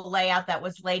alphabetical layout that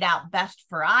was laid out best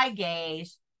for eye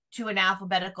gaze to an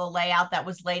alphabetical layout that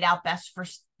was laid out best for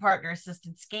partner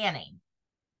assisted scanning,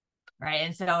 right?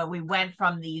 And so we went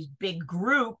from these big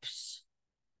groups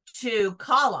to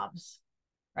columns,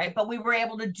 right? But we were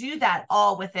able to do that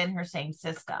all within her same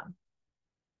system.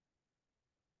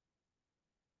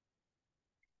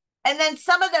 And then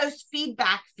some of those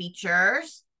feedback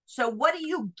features. So what do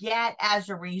you get as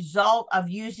a result of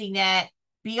using it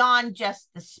beyond just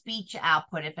the speech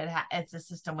output, if it's a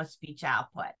system with speech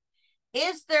output?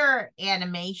 Is there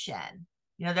animation?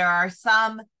 You know, there are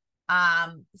some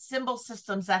symbol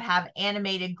systems that have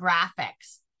animated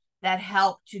graphics that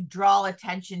help to draw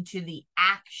attention to the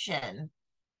action.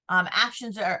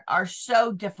 Actions are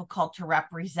so difficult to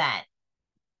represent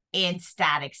in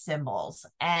static symbols,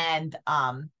 and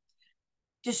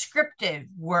descriptive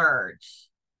words,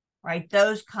 right?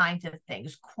 Those kinds of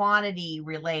things, quantity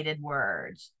related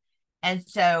words. And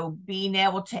so being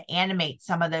able to animate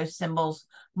some of those symbols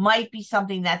might be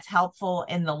something that's helpful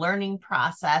in the learning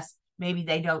process. Maybe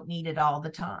they don't need it all the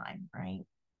time, right?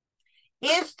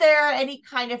 Is there any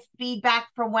kind of feedback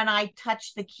from when I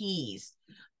touch the keys?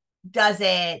 Does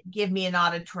it give me an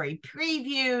auditory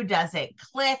preview? Does it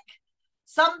click?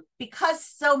 Because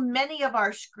so many of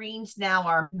our screens now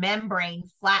are membrane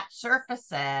flat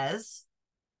surfaces,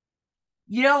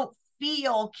 you don't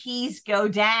feel keys go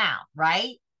down,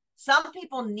 right? Some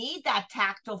people need that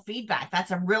tactile feedback.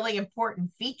 That's a really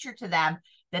important feature to them,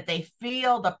 that they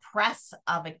feel the press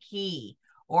of a key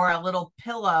or a little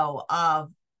pillow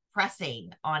of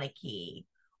pressing on a key.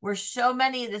 Where so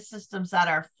many of the systems that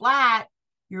are flat,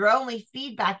 your only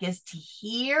feedback is to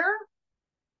hear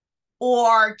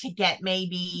or to get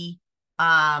maybe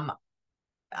one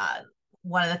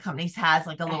of the companies has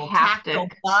like a little tactile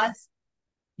buzz.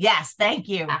 Yes, thank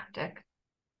you. Haptic.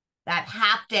 That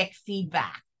haptic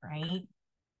feedback, right?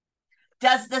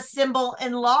 Does the symbol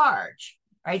enlarge,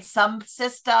 right? Some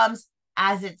systems,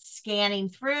 as it's scanning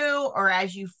through or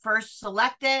as you first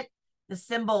select it, the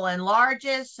symbol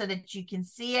enlarges so that you can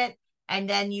see it, and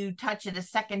then you touch it a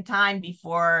second time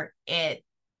before it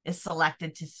is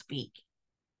selected to speak.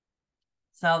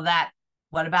 So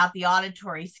what about the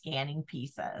auditory scanning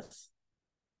pieces?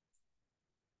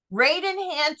 Rate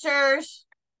enhancers.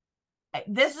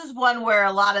 This is one where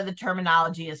a lot of the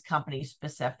terminology is company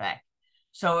specific.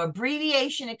 So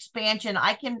abbreviation expansion,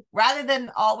 I can, rather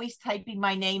than always typing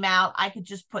my name out, I could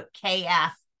just put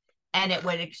KF and it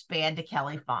would expand to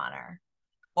Kelly Fonner.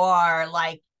 Or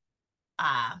like,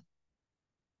 I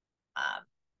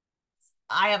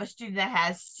have a student that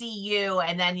has CU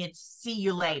and then it's see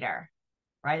you later,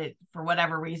 right? For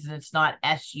whatever reason, it's not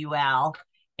SUL,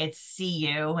 it's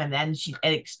CU, and then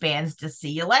it expands to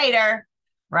see you later,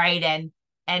 right?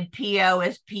 And PO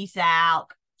is peace out.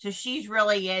 So she's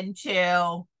really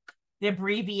into the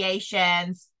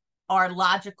abbreviations or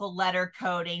logical letter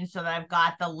coding, so that I've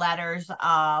got the letters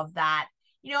of that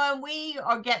And we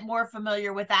are get more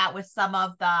familiar with that with some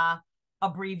of the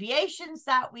abbreviations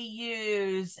that we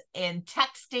use in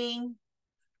texting,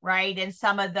 right? And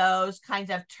some of those kinds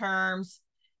of terms,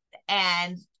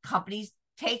 and companies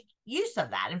take use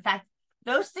of that. In fact,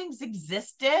 those things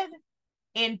existed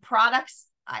in products.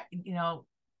 I've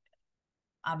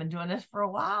been doing this for a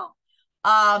while.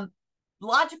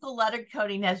 Logical letter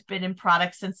coding has been in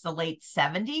products since the late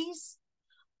 70s.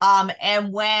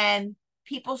 And when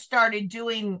people started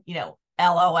doing,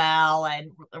 LOL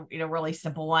and, really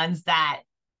simple ones that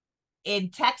in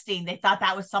texting, they thought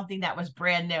that was something that was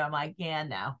brand new. I'm like, yeah,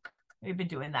 no, we've been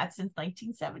doing that since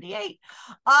 1978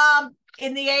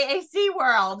 in the AAC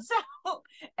world. So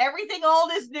everything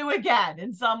old is new again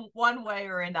in one way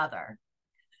or another.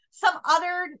 Some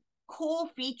other cool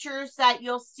features that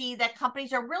you'll see that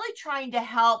companies are really trying to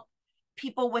help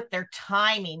people with their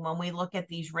timing when we look at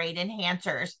these rate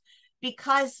enhancers,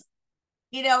 because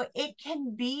it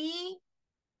can be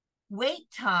wait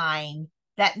time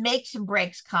that makes and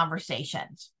breaks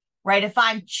conversations, right? If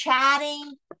I'm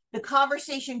chatting, the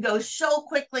conversation goes so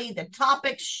quickly, the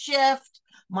topics shift,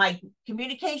 my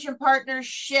communication partners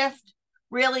shift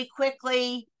really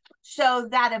quickly. So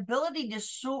that ability to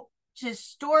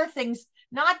store things,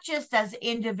 not just as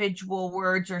individual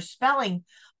words or spelling,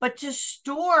 but to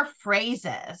store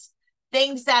phrases,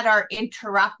 things that are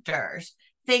interrupters,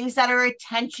 things that are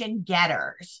attention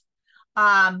getters.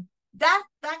 That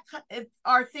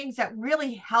are things that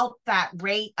really help that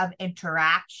rate of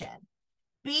interaction.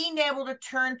 Being able to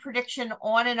turn prediction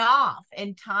on and off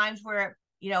in times where,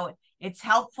 it's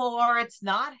helpful or it's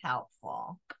not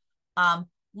helpful.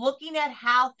 Looking at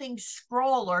how things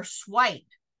scroll or swipe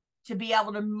to be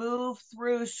able to move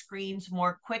through screens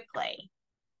more quickly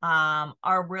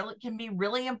can be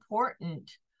really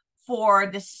important for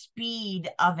the speed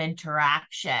of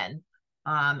interaction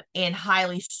in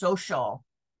highly social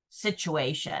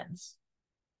situations.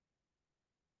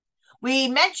 We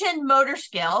mentioned motor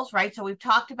skills, right? So we've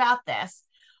talked about this.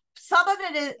 Some of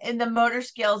it in the motor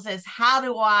skills is, how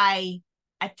do I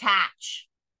attach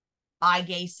eye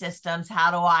gaze systems?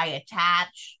 How do I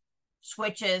attach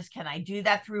switches? Can I do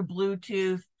that through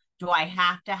Bluetooth? Do I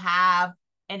have to have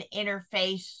an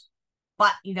interface,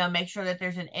 but make sure that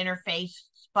there's an interface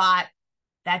spot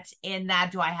that's in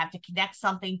that? Do I have to connect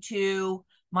something to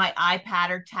my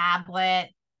iPad or tablet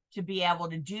to be able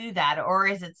to do that? Or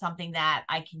is it something that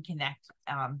I can connect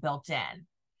built in?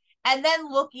 And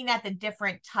then looking at the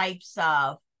different types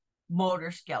of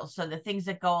motor skills. So the things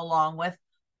that go along with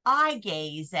eye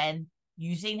gaze, and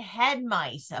using head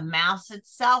mice, a mouse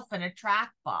itself, and a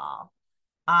trackball,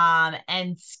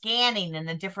 and scanning in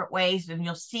the different ways. And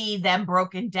you'll see them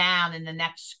broken down in the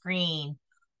next screen.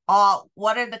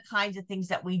 What are the kinds of things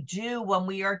that we do when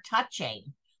we are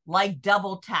touching, like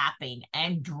double tapping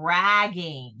and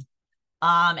dragging,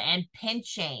 and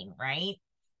pinching, right?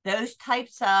 Those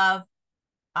types of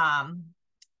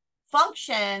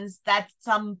functions that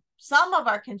some of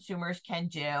our consumers can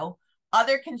do.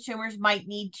 Other consumers might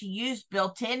need to use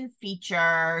built-in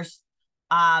features,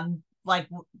 like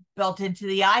built into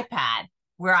the iPad,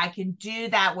 where I can do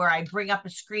that, where I bring up a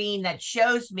screen that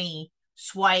shows me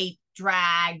swipe,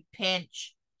 drag,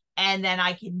 pinch, and then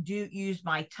I can use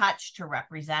my touch to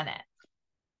represent it.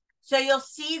 So you'll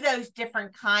see those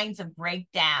different kinds of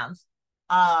breakdowns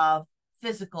of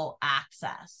physical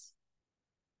access.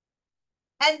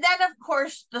 And then, of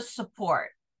course, the support.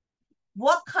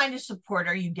 What kind of support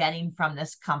are you getting from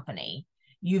this company?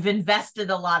 You've invested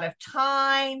a lot of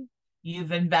time,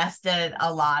 you've invested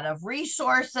a lot of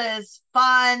resources,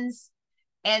 funds,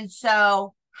 and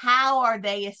so how are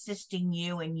they assisting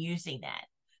you in using it?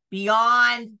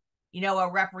 Beyond, a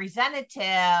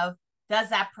representative, does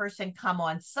that person come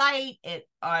on site?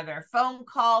 Are there phone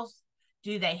calls?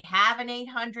 Do they have an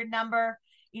 800 number?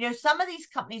 Some of these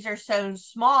companies are so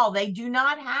small, they do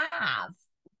not have,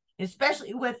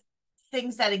 especially with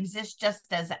things that exist just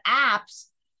as apps,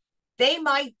 they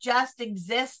might just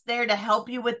exist there to help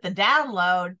you with the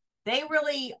download. They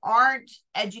really aren't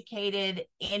educated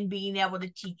in being able to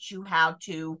teach you how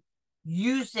to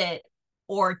use it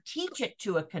or teach it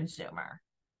to a consumer,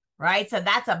 right? So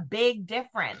that's a big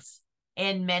difference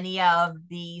in many of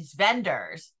these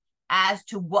vendors as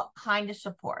to what kind of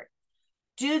support.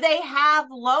 Do they have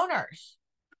loaners,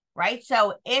 right?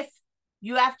 So if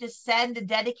you have to send a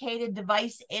dedicated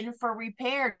device in for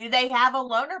repair, do they have a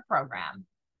loaner program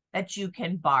that you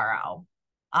can borrow?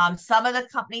 Some of the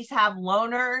companies have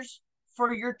loaners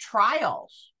for your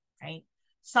trials, right?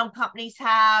 Some companies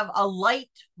have a light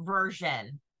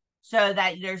version so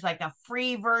that there's like a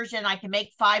free version. I can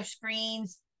make 5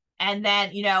 screens and then,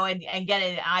 and get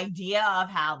an idea of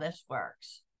how this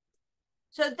works.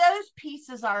 So those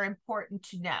pieces are important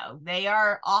to know. They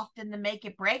are often the make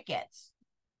it break it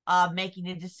of making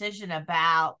a decision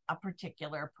about a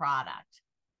particular product.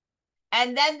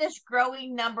 And then this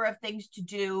growing number of things to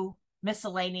do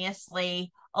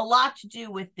miscellaneously, a lot to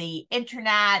do with the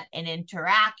internet and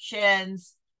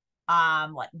interactions,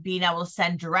 like being able to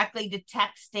send directly to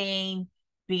texting,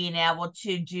 being able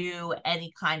to do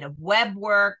any kind of web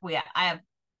work. I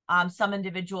have some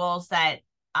individuals that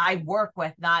I work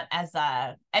with, not as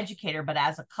a educator, but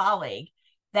as a colleague,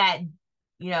 that,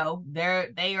 you know,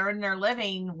 they earn their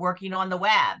living working on the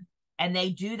web, and they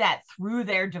do that through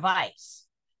their device,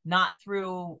 not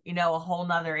through, you know, a whole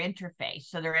nother interface.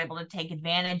 So they're able to take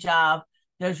advantage of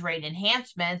those rate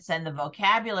enhancements and the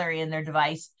vocabulary in their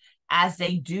device as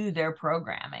they do their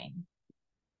programming.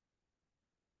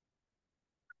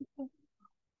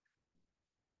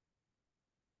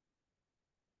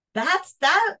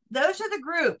 Those are the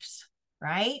groups,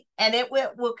 right? And it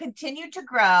will continue to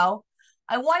grow.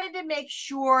 I wanted to make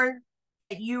sure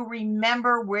that you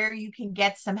remember where you can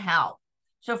get some help.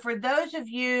 So for those of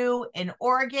you in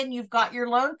Oregon, you've got your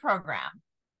loan program,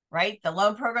 right? The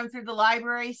loan program through the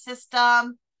library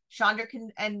system. Chandra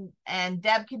and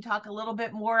Deb can talk a little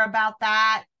bit more about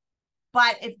that.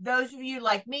 But if those of you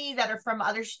like me that are from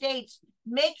other states,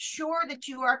 make sure that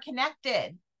you are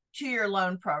connected to your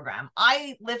loan program.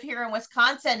 I live here in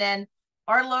Wisconsin, and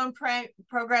our loan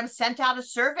program sent out a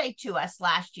survey to us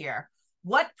last year.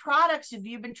 What products have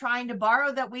you been trying to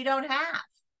borrow that we don't have?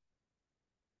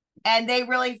 And they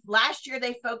really, last year,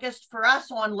 they focused for us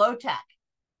on low tech.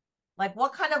 Like,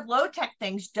 what kind of low tech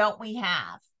things don't we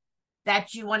have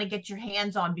that you want to get your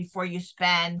hands on before you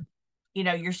spend, you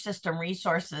know, your system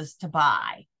resources to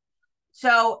buy?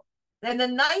 So then the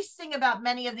nice thing about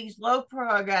many of these low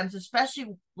programs,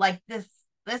 especially like this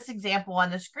example on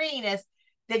the screen, is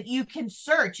that you can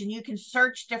search, and you can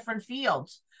search different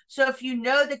fields. So if you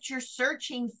know that you're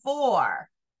searching for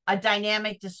a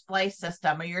dynamic display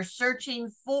system, or you're searching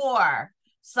for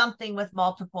something with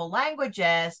multiple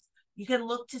languages, you can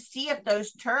look to see if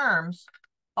those terms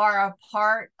are a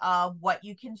part of what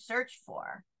you can search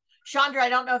for. Chandra, I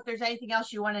don't know if there's anything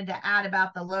else you wanted to add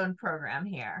about the loan program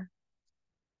here.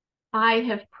 I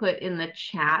have put in the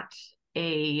chat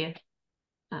a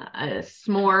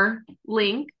SMORE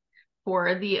link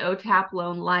for the OTAP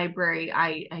loan library.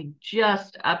 I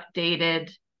just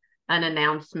updated an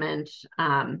announcement,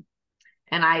 and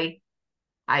I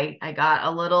got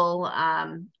a little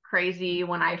crazy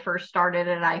when I first started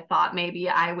it. I thought maybe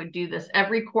I would do this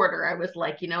every quarter. I was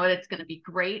like, you know what, it's going to be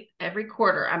great. Every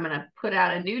quarter, I'm going to put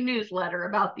out a new newsletter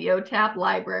about the OTAP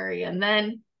library. And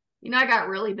then, you know, I got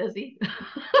really busy.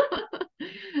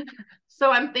 So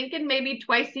I'm thinking maybe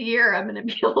twice a year I'm going to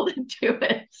be able to do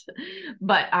it.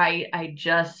 But I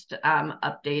just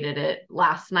updated it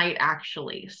last night,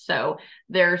 actually. So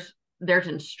there's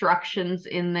instructions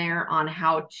in there on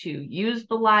how to use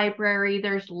the library.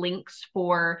 There's links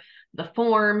for the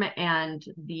form and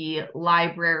the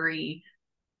library,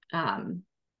 the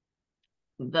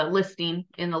listing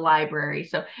in the library.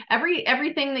 So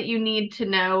everything that you need to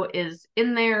know is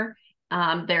in there.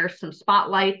 There's some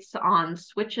spotlights on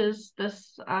switches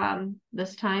this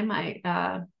time.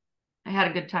 I had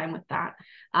a good time with that.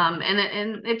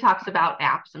 And it talks about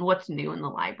apps and what's new in the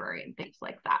library and things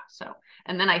like that. So,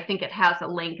 and then I think it has a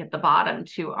link at the bottom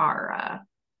to our,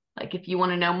 like if you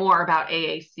want to know more about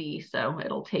AAC, so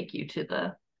it'll take you to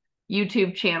the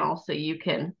YouTube channel so you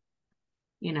can,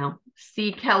 you know,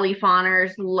 see Kelly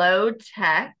Fonner's low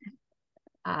tech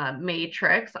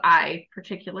matrix. I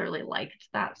particularly liked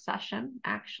that session.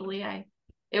 Actually,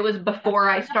 it was before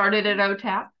I started at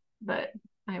OTAP, but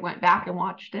I went back and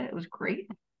watched it. It was great.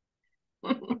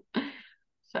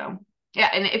 So yeah,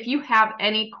 and if you have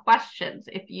any questions,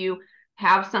 if you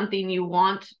have something you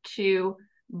want to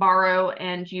borrow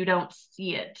and you don't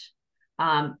see it,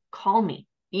 call me,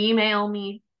 email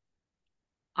me.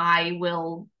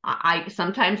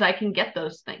 Sometimes I can get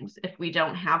those things if we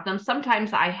don't have them.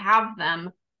 Sometimes I have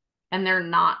them and they're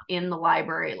not in the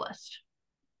library list.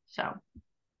 So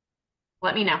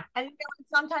let me know. And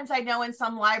sometimes I know in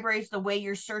some libraries, the way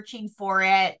you're searching for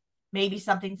it, maybe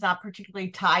something's not particularly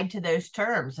tied to those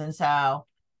terms. And so,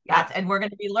 and we're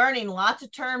going to be learning lots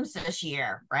of terms this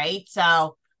year, right?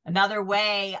 So another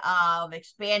way of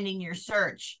expanding your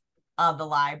search of the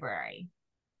library.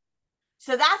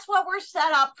 So that's what we're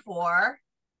set up for.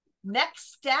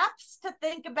 Next steps to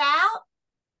think about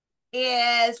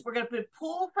is we're going to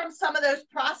pull from some of those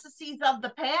processes of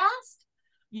the past.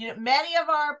 You know, many of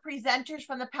our presenters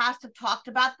from the past have talked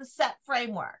about the SET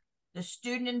framework. the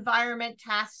student environment,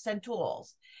 tasks, and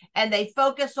tools. And they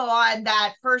focus on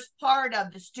that first part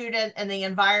of the student and the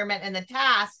environment and the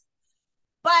task.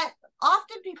 But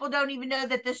often people don't even know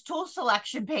that this tool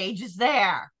selection page is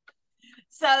there.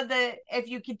 So if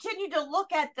you continue to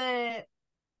look at the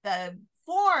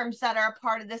forms that are a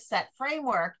part of this set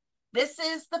framework, this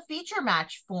is the feature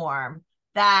match form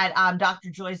that Dr.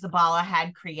 Joy Zabala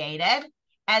had created.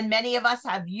 And many of us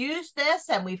have used this,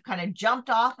 and we've kind of jumped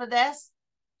off of this.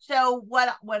 So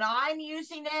when I'm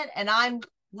using it and I'm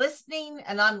listening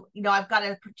and I've got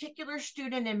a particular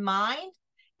student in mind,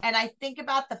 and I think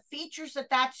about the features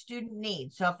that student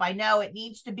needs. So if I know it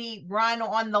needs to be run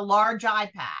on the large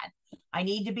iPad, I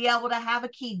need to be able to have a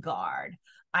key guard.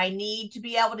 I need to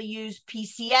be able to use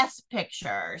PCS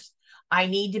pictures. I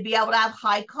need to be able to have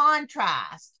high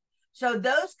contrast. So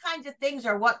those kinds of things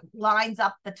are what lines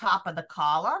up the top of the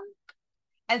column.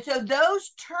 And so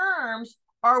those terms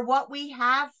are what we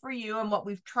have for you and what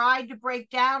we've tried to break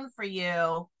down for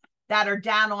you that are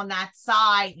down on that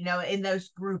side, in those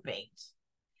groupings.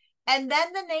 And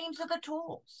then the names of the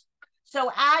tools.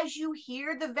 So as you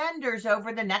hear the vendors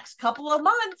over the next couple of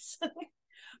months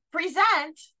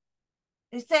present,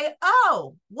 they say,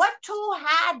 oh, what tool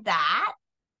had that?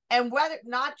 And whether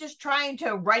not just trying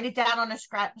to write it down on a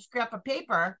scrap of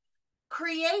paper,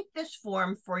 create this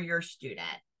form for your student.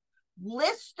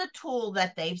 List the tool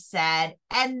that they've said,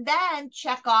 and then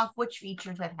check off which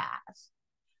features it has.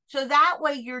 So that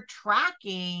way you're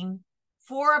tracking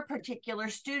for a particular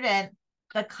student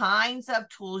the kinds of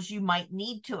tools you might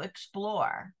need to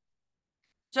explore.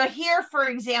 So here, for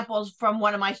examples from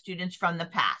one of my students from the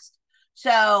past.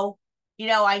 So,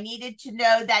 I needed to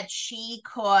know that she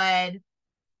could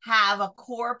have a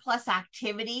core plus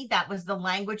activity. That was the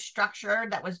language structure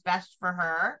that was best for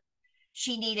her.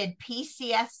 She needed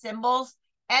PCS symbols,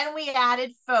 and we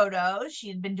added photos. She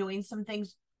had been doing some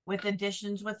things with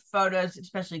additions with photos,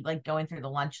 especially like going through the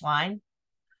lunch line.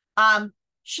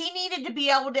 She needed to be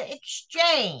able to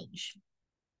exchange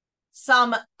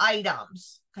some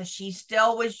items because she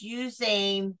still was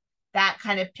using that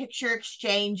kind of picture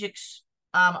exchange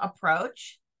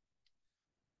approach.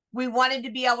 We wanted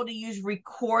to be able to use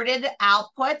recorded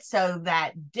output, so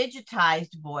that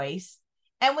digitized voice,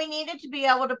 and we needed to be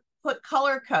able to put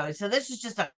color codes. So this is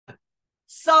just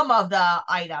some of the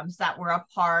items that were a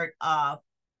part of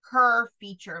her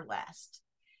feature list.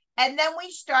 And then we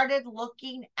started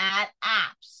looking at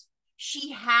apps.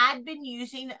 She had been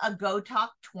using a GoTalk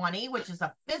 20, which is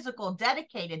a physical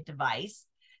dedicated device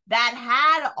that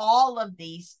had all of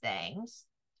these things.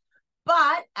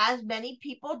 But as many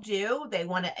people do, they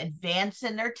want to advance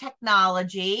in their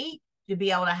technology to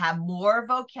be able to have more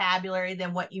vocabulary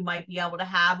than what you might be able to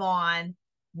have on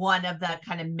one of the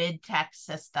kind of mid-tech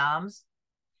systems.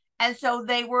 And so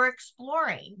they were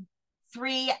exploring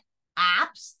 3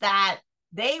 apps that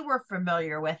they were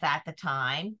familiar with at the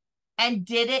time, and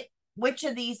which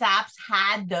of these apps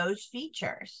had those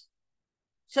features.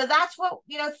 So that's what,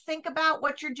 think about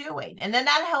what you're doing. And then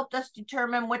that helped us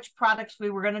determine which products we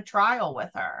were going to trial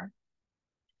with her.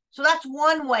 So that's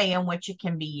one way in which it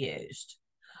can be used.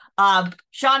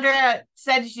 Chandra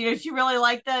said, she really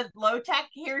liked the low tech.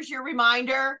 Here's your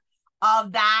reminder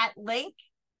of that link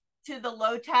to the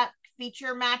low tech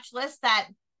feature match list that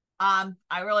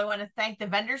I really want to thank the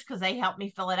vendors because they helped me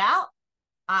fill it out.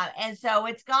 And so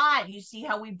you see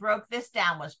how we broke this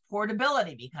down was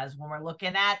portability, because when we're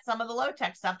looking at some of the low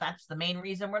tech stuff, that's the main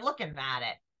reason we're looking at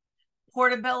it.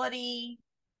 Portability,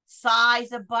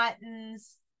 size of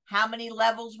buttons, how many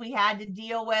levels we had to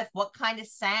deal with, what kind of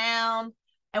sound,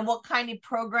 and what kind of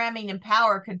programming and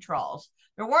power controls.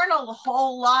 There weren't a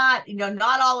whole lot,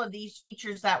 not all of these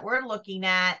features that we're looking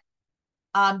at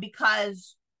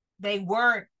because they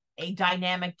weren't a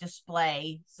dynamic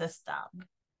display system.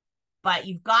 But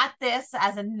you've got this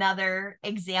as another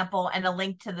example and a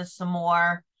link to the some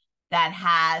more that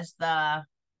has the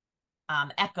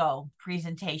Echo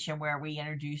presentation where we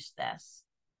introduced this.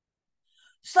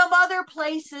 Some other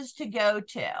places to go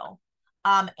to.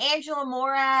 Angela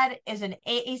Morad is an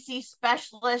AAC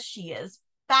specialist. She is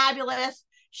fabulous.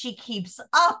 She keeps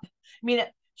up.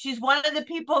 She's one of the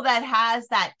people that has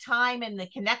that time and the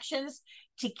connections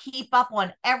to keep up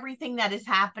on everything that is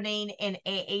happening in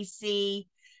AAC.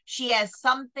 She has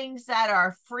some things that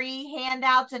are free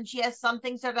handouts, and she has some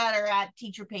things that are at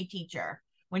Teacher Pay Teacher.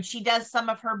 When she does some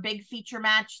of her big feature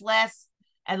match lists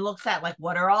and looks at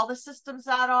what are all the systems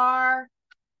that are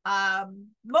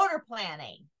motor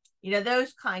planning,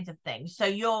 those kinds of things. So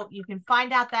you can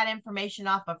find out that information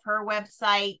off of her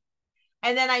website.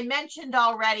 And then I mentioned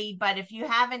already, but if you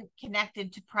haven't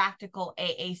connected to Practical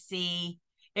AAC,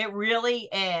 it really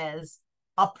is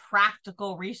a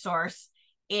practical resource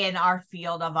in our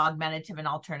field of augmentative and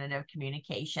alternative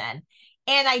communication.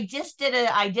 And I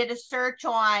did a search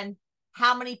on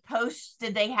how many posts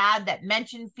did they have that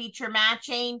mentioned feature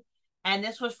matching. And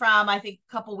this was from, I think,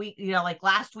 a couple weeks, like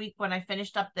last week when I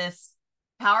finished up this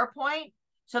PowerPoint.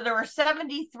 So there were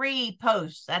 73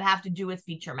 posts that have to do with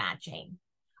feature matching.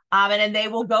 And then they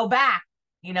will go back,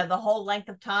 the whole length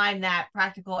of time that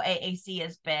Practical AAC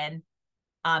has been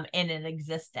in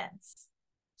existence.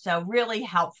 So really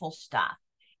helpful stuff.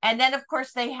 And then, of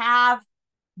course, they have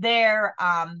their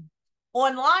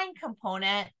online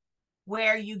component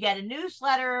where you get a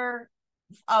newsletter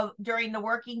during the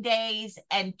working days,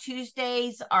 and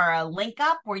Tuesdays are a link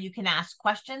up where you can ask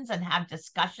questions and have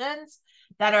discussions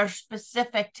that are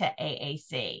specific to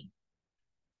AAC.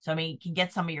 So, you can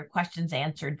get some of your questions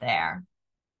answered there.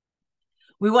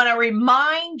 We want to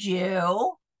remind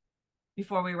you,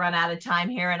 before we run out of time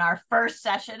here in our first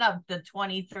session of the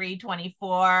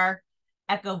 23-24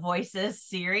 Echo Voices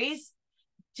series,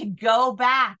 to go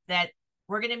back that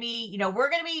we're going to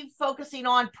be focusing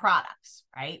on products,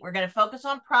 right? We're going to focus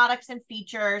on products and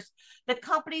features. The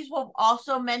companies will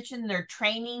also mention their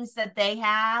trainings that they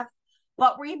have.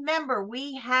 But remember,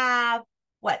 we have,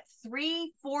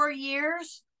 3-4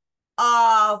 years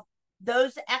of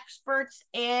those experts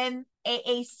in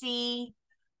AAC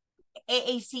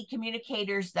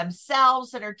communicators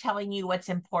themselves that are telling you what's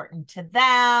important to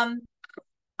them.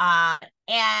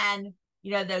 And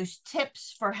those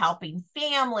tips for helping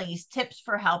families, tips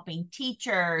for helping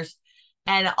teachers,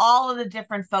 and all of the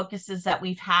different focuses that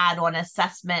we've had on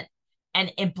assessment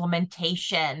and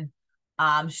implementation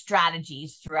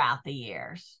strategies throughout the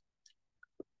years.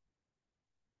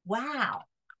 Wow.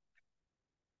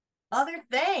 Other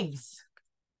things.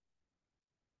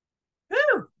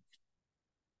 Whew.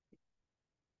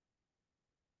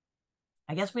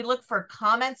 I guess we look for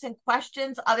comments and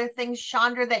questions, other things,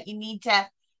 Chandra, that you need to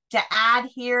add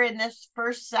here in this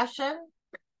first session.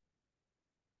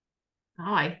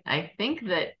 Oh, I think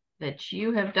that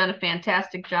you have done a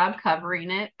fantastic job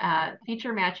covering it.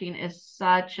 Feature matching is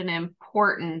such an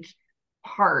important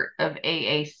part of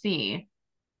AAC.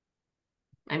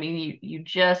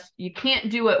 You can't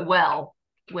do it well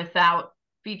without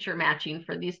feature matching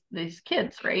for these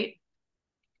kids, right?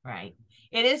 Right.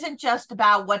 It isn't just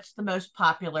about what's the most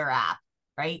popular app,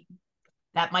 right?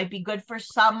 That might be good for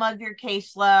some of your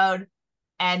caseload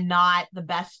and not the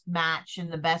best match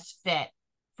and the best fit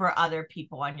for other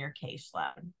people on your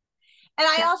caseload. And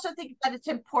I also think that it's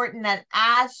important that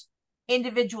as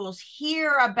individuals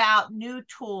hear about new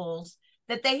tools,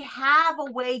 that they have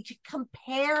a way to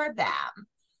compare them.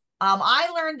 I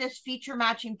learned this feature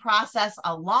matching process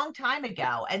a long time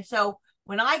ago. And so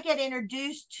when I get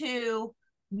introduced to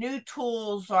new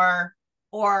tools or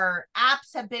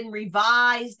apps have been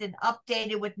revised and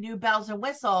updated with new bells and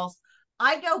whistles,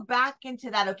 I go back into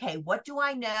that. Okay, what do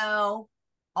I know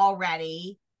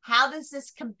already? How does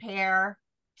this compare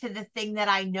to the thing that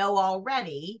I know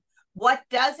already? What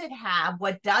does it have?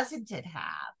 What doesn't it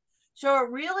have? So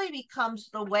it really becomes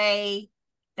the way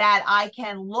that I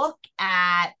can look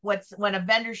at when a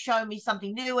vendor's showing me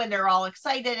something new and they're all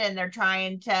excited and they're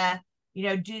trying to,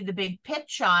 do the big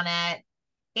pitch on it.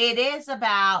 It is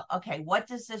about, okay, what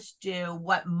does this do?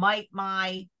 What might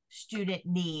my student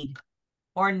need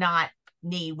or not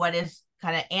need? What is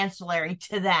kind of ancillary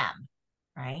to them,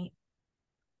 right?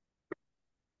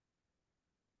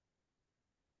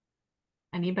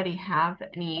 Anybody have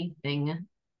any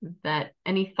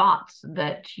thoughts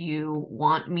that you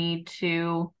want me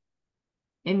to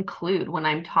include when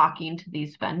I'm talking to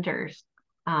these vendors?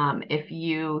 If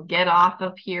you get off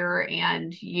of here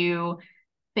and you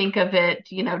think of it,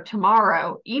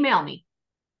 tomorrow, email me.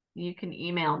 You can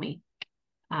email me.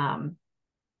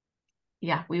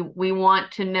 Yeah, we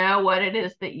want to know what it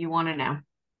is that you want to know.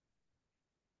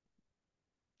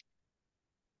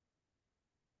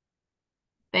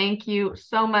 Thank you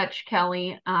so much,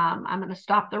 Kelly. I'm going to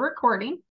stop the recording.